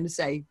about what I'm going to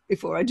say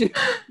before I do.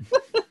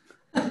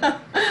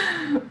 I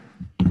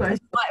might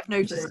have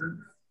noticed.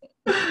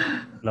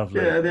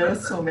 Lovely. Yeah, there are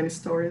so many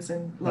stories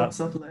and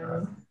lots of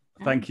learning.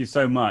 Thank you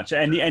so much.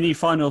 Any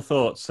final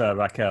thoughts,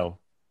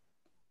 Raquel?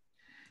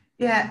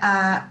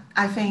 Yeah,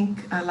 I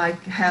think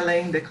like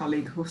Helen, the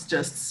colleague who's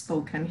just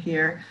spoken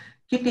here,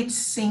 keep it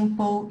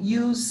simple,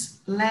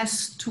 use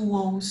less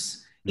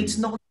tools. It's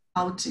not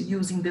about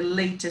using the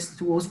latest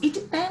tools. It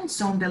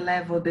depends on the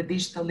level, the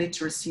digital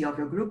literacy of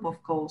your group,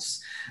 of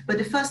course. But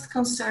the first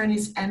concern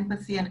is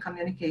empathy and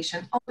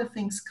communication. All the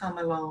things come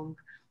along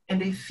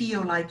and they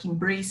feel like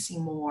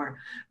embracing more.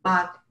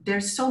 But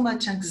there's so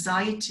much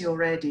anxiety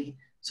already.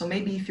 So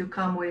maybe if you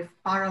come with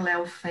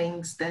parallel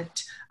things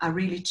that are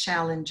really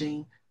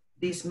challenging,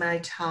 this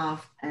might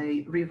have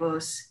a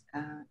reverse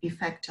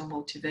effect on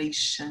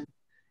motivation.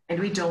 And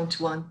we don't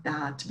want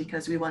that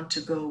because we want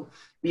to go,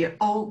 we are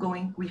all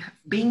going, we have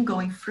been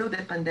going through the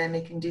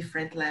pandemic in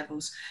different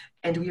levels,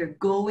 and we are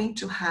going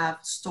to have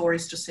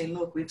stories to say,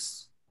 look, we've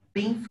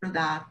been through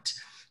that,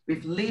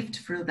 we've lived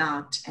through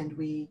that, and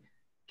we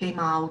came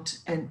out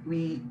and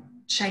we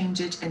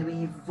changed it and we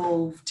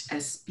evolved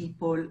as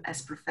people,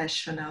 as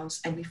professionals,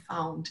 and we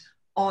found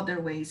other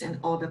ways and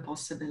other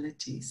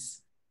possibilities.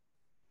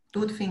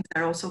 Good things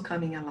are also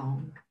coming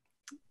along.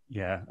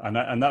 Yeah,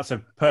 and that's a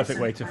perfect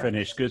way to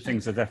finish. Good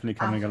things are definitely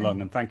coming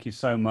along, and thank you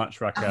so much,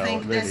 Raquel. I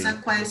think there's a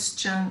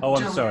question. Oh,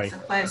 I'm Joe, sorry.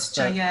 There's a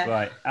question, yeah.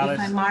 Right,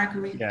 Alice. If I mark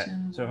written. Yeah.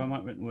 So if I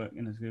mark written work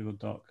in a Google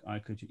Doc, I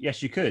could.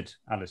 Yes, you could,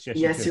 Alice. Yes,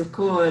 yes, you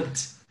could.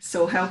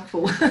 So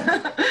helpful.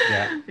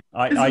 Yeah,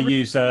 I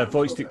use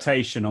voice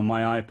dictation on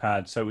my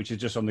iPad, so which is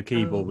just on the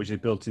keyboard, which is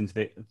built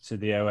into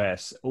the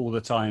OS all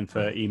the time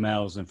for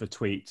emails and for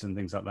tweets and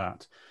things like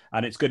that.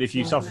 And it's good if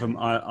you suffer from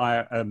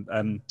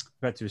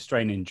repetitive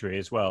strain injury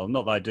as well.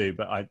 Not that I do,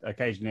 but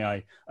occasionally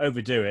I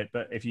overdo it.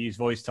 But if you use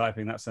voice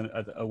typing, that's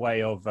a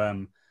way of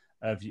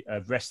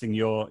resting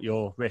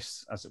your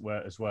wrists, as it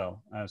were, as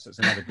well. So it's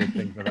another good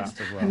thing for that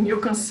as well. And your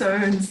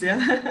concerns,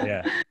 yeah.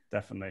 Yeah,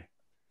 definitely.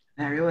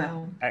 Very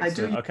well.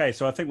 Excellent. Okay,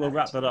 so I think we'll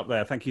wrap that up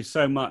there. Thank you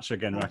so much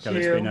again, Raquel.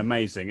 It's been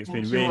amazing. It's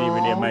been really,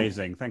 really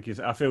amazing. Thank you.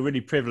 I feel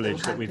really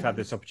privileged that we've had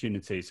this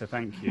opportunity. So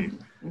thank you.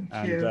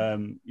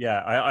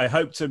 Yeah, I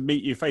hope to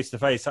meet you face to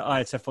face at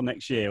ISFL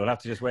next year. We'll have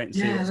to just wait and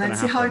see. Yeah,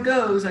 let's see how it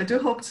goes. I do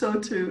hope so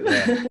too.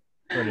 Yeah.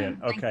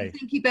 Brilliant. Okay.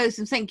 Thank you both,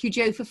 and thank you,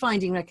 Joe, for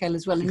finding Raquel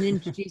as well and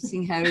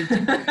introducing her.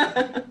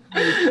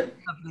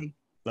 Lovely.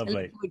 Lovely.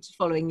 I look forward to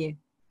following you.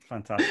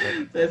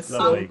 Fantastic. That's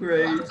lovely. So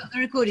great. I'll stop the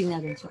recording now,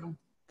 then, shall I?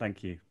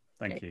 Thank you.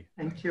 Thank you.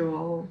 Thank you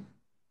all.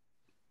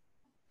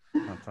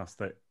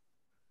 Fantastic.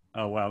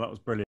 Oh, wow, that was brilliant.